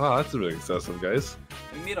was like, wow, that's a bit excessive, guys.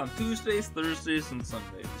 We meet on Tuesdays, Thursdays, and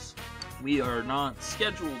Sundays. We are not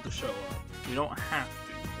scheduled to show up. We don't have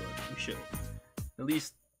to, but we should. At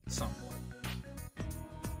least somewhat.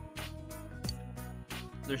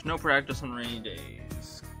 There's no practice on rainy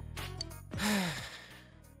days.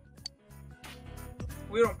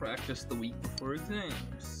 We don't practice the week before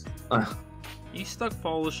exams. You stuck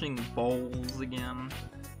polishing balls again?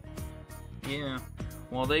 Yeah.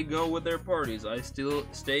 While they go with their parties, I still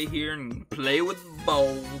stay here and play with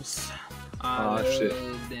balls. I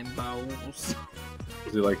love them balls.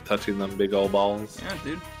 Is he like touching them big old balls? Yeah,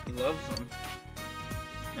 dude. He loves them.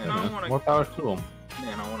 Man, Yeah, I man. wanna, More power to him.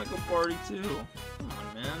 man, I wanna go party too. Come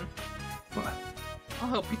on, man. I'll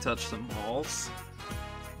help you touch some balls.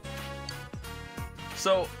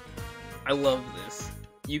 So, I love this.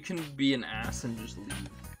 You can be an ass and just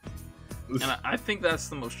leave. And I think that's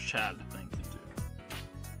the most Chad thing to do.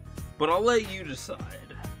 But I'll let you decide.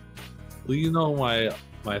 Well, you know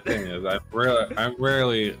my thing is I'm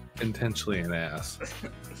rarely intentionally an ass.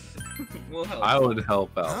 We'll help. I would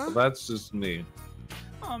help out, but that's just me.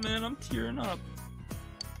 Oh man, I'm tearing up.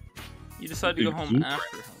 You decide to go Dude, home you-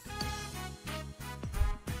 after helping.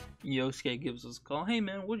 Yosuke gives us a call. Hey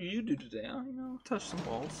man, what did you do today? Oh, you know, touch some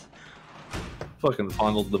balls. Fucking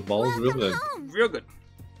fondled the balls real good. Real good.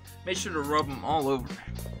 Make sure to rub them all over.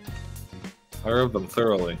 I rubbed them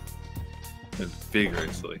thoroughly and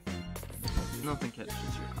vigorously. Nothing catches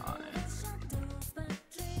your eye.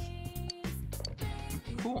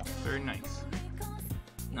 Cool, very nice.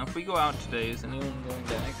 Now if we go out today, is anyone going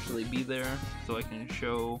to actually be there so I can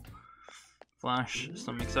show Flash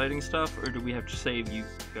some exciting stuff, or do we have to save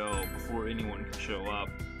Yukiko before anyone can show up,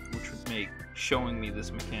 which would make showing me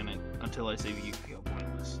this mechanic until I save Yukiko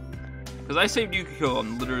pointless? Because I saved Yukiko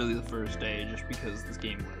on literally the first day just because this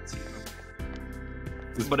game lets you.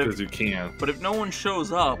 Just But because you can. But if no one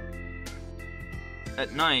shows up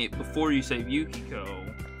at night before you save Yukiko,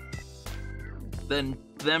 then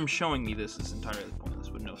them showing me this is entirely pointless.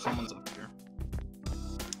 But no, someone's up here.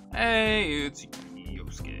 Hey, it's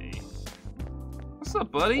Yosuke. What's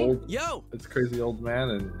up, buddy? Yo! It's crazy old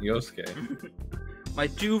man and Yosuke. My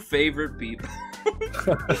two favorite people.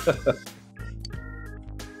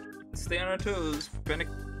 Stay on our toes. You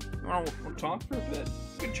want to talk for a bit?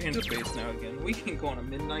 We can change the pace now again. We can go on a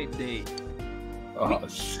midnight date. Oh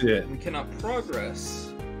shit. We cannot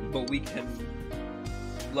progress, but we can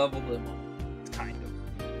level them up. Kind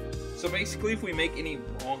of. So basically, if we make any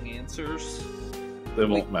wrong answers, They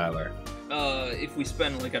won't matter. if we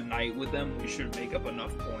spend like a night with them, we should make up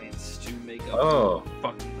enough points to make up Oh.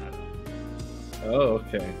 fucking that up. Oh,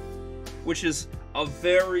 okay. Which is a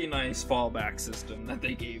very nice fallback system that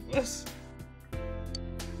they gave us.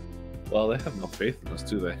 Well, they have no faith in us,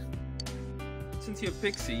 do they? Since you have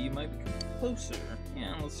Pixie, you might become closer.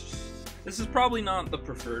 Yeah, let's just... This is probably not the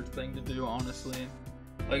preferred thing to do, honestly.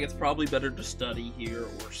 Like, it's probably better to study here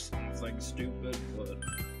or something stupid, but...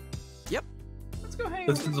 Yep. Let's go hang out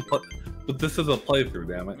This is a but this is a playthrough,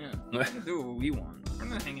 damn it. Yeah, we're gonna do what we want. We're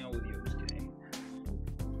gonna hang out with Yosuke.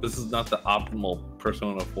 This is not the optimal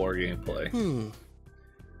Persona 4 gameplay.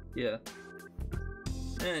 Yeah.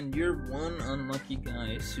 And you're one unlucky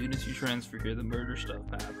guy. As soon as you transfer here, the murder stuff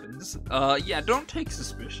happens. Yeah, don't take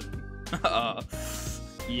suspicion.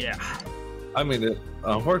 Yeah. I mean, it's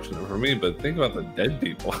unfortunate for me, but think about the dead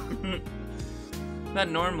people. That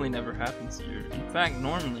normally never happens here. In fact,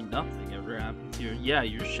 normally nothing ever happens here. Yeah,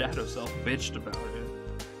 your shadow self bitched about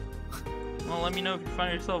it. Well, let me know if you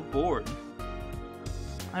find yourself bored.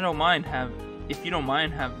 If you don't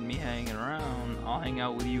mind having me hanging around, I'll hang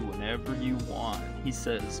out with you whenever you want, he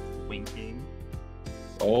says, winking.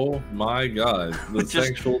 Oh my god, the Just-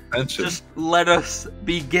 sexual tension. Just let us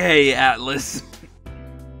be gay, Atlas.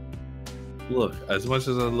 Look, as much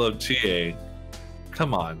as I love Chie,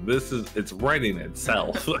 come on, it's writing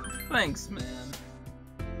itself. Thanks, man.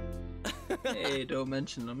 Hey, don't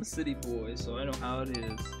mention I'm a city boy, so I know how it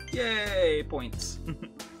is. Yay, points.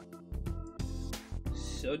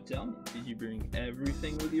 So tell me, did you bring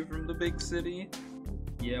everything with you from the big city?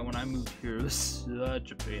 Yeah, when I moved here, it was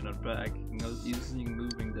such a pain unpacking. I was using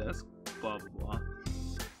moving desk, blah blah blah.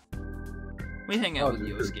 We hang out with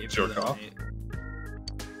Yosuke for jerk the off. night.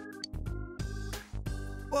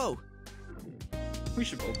 Whoa! We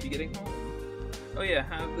should both be getting home. Oh yeah,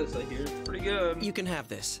 have this, I hear. It's pretty good. You can have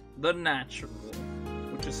this. The Natural,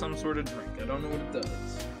 which is some sort of drink. I don't know what it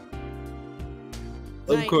does.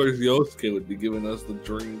 Of course, Yosuke would be giving us the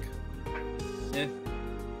drink. Yeah.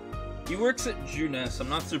 He works at Junes. I'm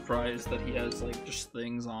not surprised that he has, like, just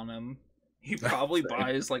things on him. He probably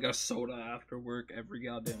buys, like, a soda after work every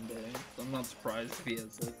goddamn day. So I'm not surprised if he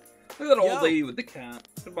has, like... Look at that old lady with the cat.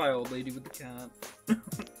 Goodbye, old lady with the cat.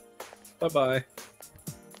 Bye-bye.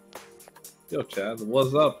 Yo, Chad,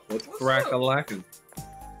 what's up? What's crack-a-lackin'?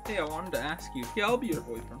 Hey, I wanted to ask you. Yeah, I'll be your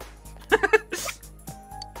boyfriend.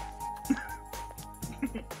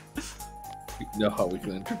 You know how we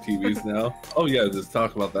can enter TVs now? Oh yeah, just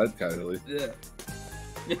talk about that casually. Yeah.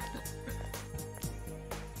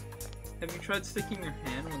 Have you tried sticking your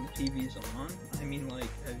hand when the TV's on? I mean, like,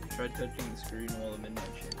 have you tried touching the screen while the Midnight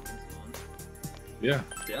Champion's on? Yeah.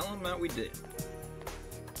 Tell him that we did.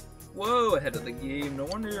 Whoa, ahead of the game. No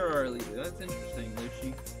wonder you're our leader. That's interesting.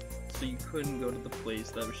 So you couldn't go to the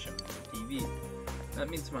place that was shown on the TV. That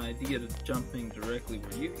means my idea of jumping directly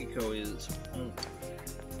where Yukiko is home.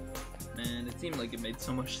 Man, it seemed like it made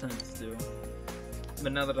so much sense too.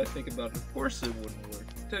 But now that I think about it, of course it wouldn't work.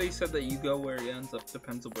 Teddy said that you go where he ends up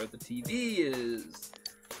depends on where the TV is.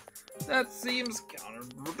 That seems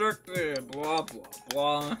counterproductive, blah blah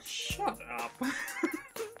blah. Shut up.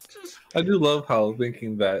 I do love how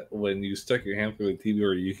thinking that when you stuck your hand through the TV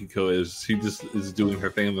where Yukiko is, she just is doing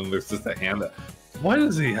her thing, and then there's just a hand that... Why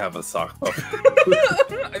does he have a sock puppet?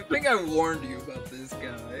 I think I warned you about this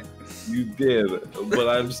guy. You did, but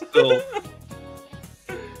I'm still...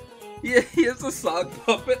 Yeah, he has a sock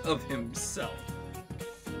puppet of himself.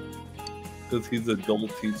 Because he's a dull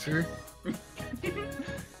teacher?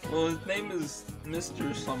 Well, his name is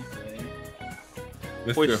Mr. something.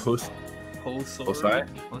 Mr. Hosai,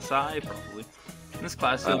 probably. In this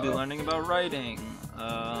class, you'll be learning about writing.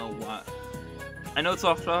 What? I know it's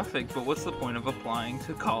off topic, but what's the point of applying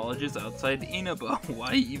to colleges outside Inaba?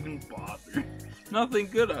 Why even bother? Nothing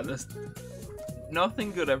good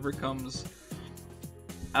ever comes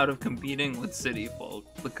out of competing with city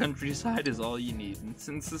folk. The countryside is all you need. And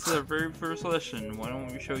since this is our very first lesson, why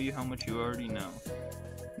don't we show you how much you already know?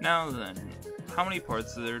 Now then, how many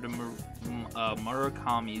parts are there to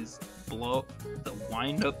Murakami's The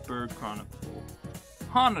Wind-Up Bird Chronicle?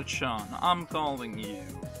 Hana-chan, I'm calling you.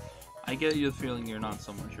 I get you the feeling you're not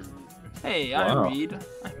so much a reader. Hey, wow. I read.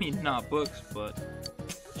 I mean, not books, but...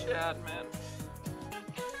 Chad, man.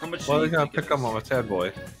 How much Well, do they you gotta think pick it up is? on a Chad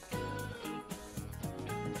boy.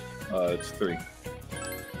 It's 3.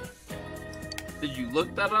 Did you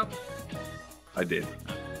look that up? I did.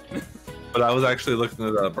 But I was actually looking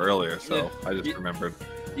it up earlier, so Yeah. I just remembered.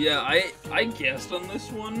 Yeah, I guessed on this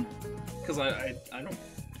one, because I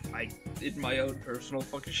did my own personal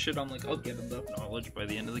fucking shit. I'm like, I'll get enough knowledge by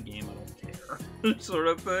the end of the game, I don't care. Sort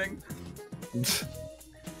of thing.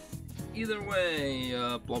 Either way,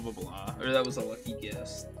 blah blah blah. Or that was a lucky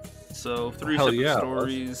guess. So, 3 Hell separate yeah,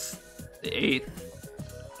 stories, the 8th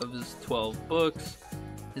of his 12 books.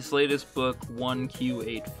 His latest book,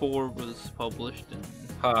 1Q84, was published in...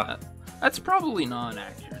 That's probably not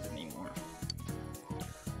accurate anymore.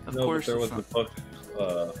 Of No, course but there it's was not. a book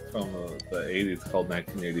from the 80s called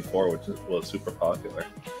 1984, which was super popular.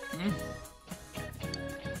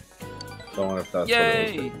 So I wonder if that's Yay! what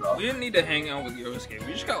it was based off. We didn't need to hang out with Yosuke.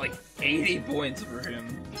 We just got like 80 points for him.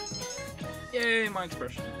 Yay, my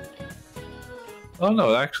expression. Oh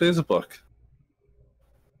no, it actually is a book.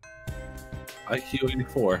 IQ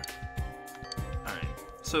 84. Alright,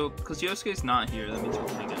 so, because Yosuke's not here, that means we'll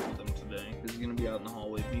hang out with him today. Because he's gonna be out in the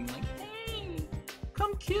hallway being like, hey,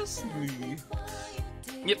 come kiss me.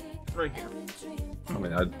 Yep, right here. I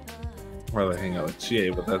mean, I'd rather hang out with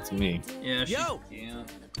GA, but that's me. Yeah, she Yo! can't.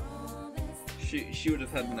 She would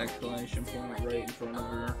have had an exclamation point right in front of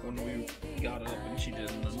her when we got up, and she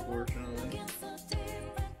didn't, unfortunately.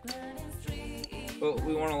 But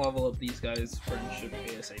we want to level up these guys' friendship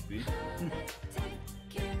ASAP.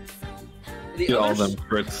 Get all them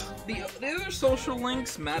crits. The other social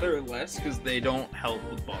links matter less because they don't help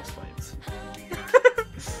with boss fights.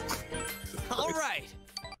 All right.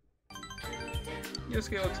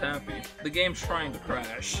 Yosuke looks happy. The game's trying to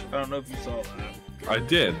crash. I don't know if you saw that. I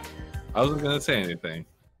did. I wasn't gonna say anything.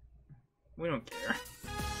 We don't care.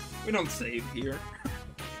 We don't save here.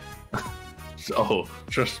 Oh,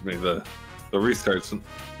 trust me, the restarts.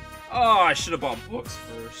 Oh, I should have bought books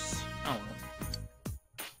first. Oh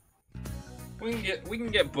well. We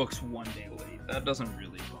can get books one day late. That doesn't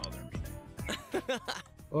really bother me.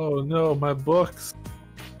 Oh no, my books.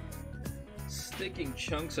 Sticking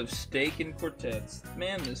chunks of steak in quartets.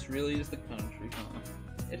 Man, this really is the country, huh?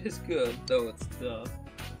 It is good, though it's tough.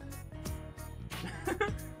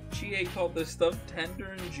 Chie called this stuff tender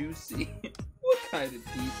and juicy. What kind of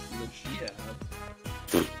teeth does she have?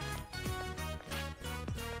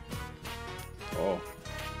 Oh.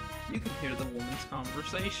 You can hear the woman's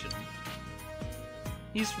conversation.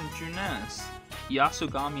 He's from Junes,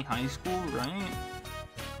 Yasugami High School, right?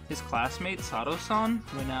 His classmate Sato-san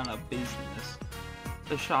went out of business.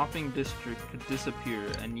 The shopping district could disappear,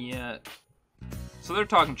 and yet So they're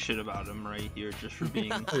talking shit about him right here just for being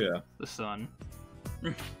Yeah. the son.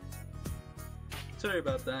 Sorry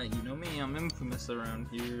about that. You know me, I'm infamous around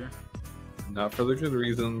here. Not for the good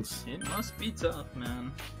reasons. It must be tough,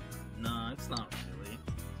 man. Nah, it's not really.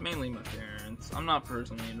 It's mainly my parents. I'm not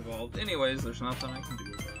personally involved. Anyways, there's nothing I can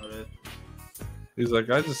do about it. He's like,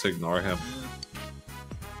 I just ignore him. Yeah.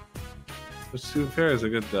 Which, to be fair, is a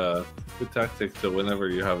good tactic to whenever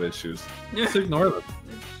you have issues. Yeah. Just ignore them,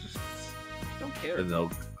 It's just, don't care. and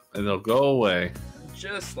they'll go away.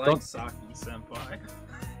 Just like Don't- Saki senpai.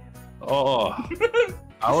 Oh,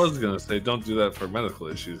 I was gonna say don't do that for medical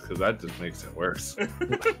issues because that just makes it worse.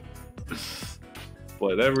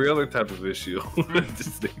 But every other type of issue,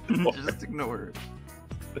 just ignore. Just ignore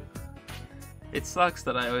it. It sucks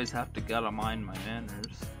that I always have to gotta mind my manners.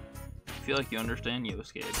 I feel like you understand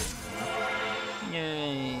Yosuke a bit more.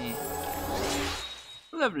 Yay!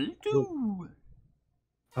 Level 2!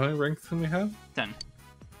 How many ranks can we have? 10.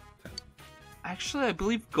 Actually, I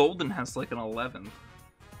believe Golden has like an 11th.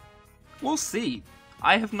 We'll see.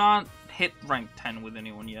 I have not hit rank 10 with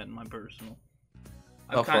anyone yet in my personal.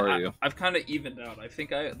 How far are you? I've kind of evened out. I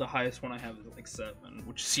think the highest one I have is like 7,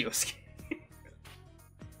 which is Yosuke.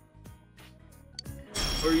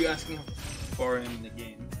 Or are you asking how far I am in the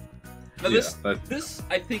game? Now this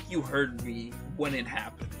I think you heard me when it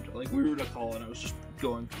happened. Like we were in a call and I was just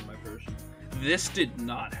going through my personal. This did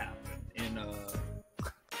not happen in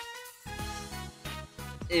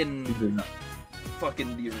You did not. fucking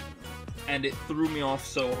the original. And it threw me off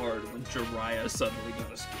so hard when Jiraiya suddenly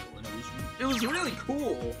got a skill, and it was really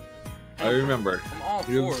cool. I remember. I'm all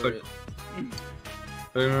You're just for like- it.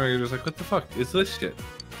 I remember you're just like, what the fuck is this shit?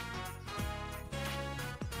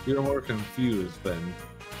 You're more confused than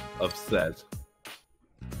upset.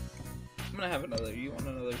 I'm gonna have another. You want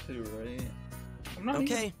another too, right? I'm not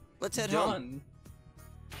Okay, let's head even home. done.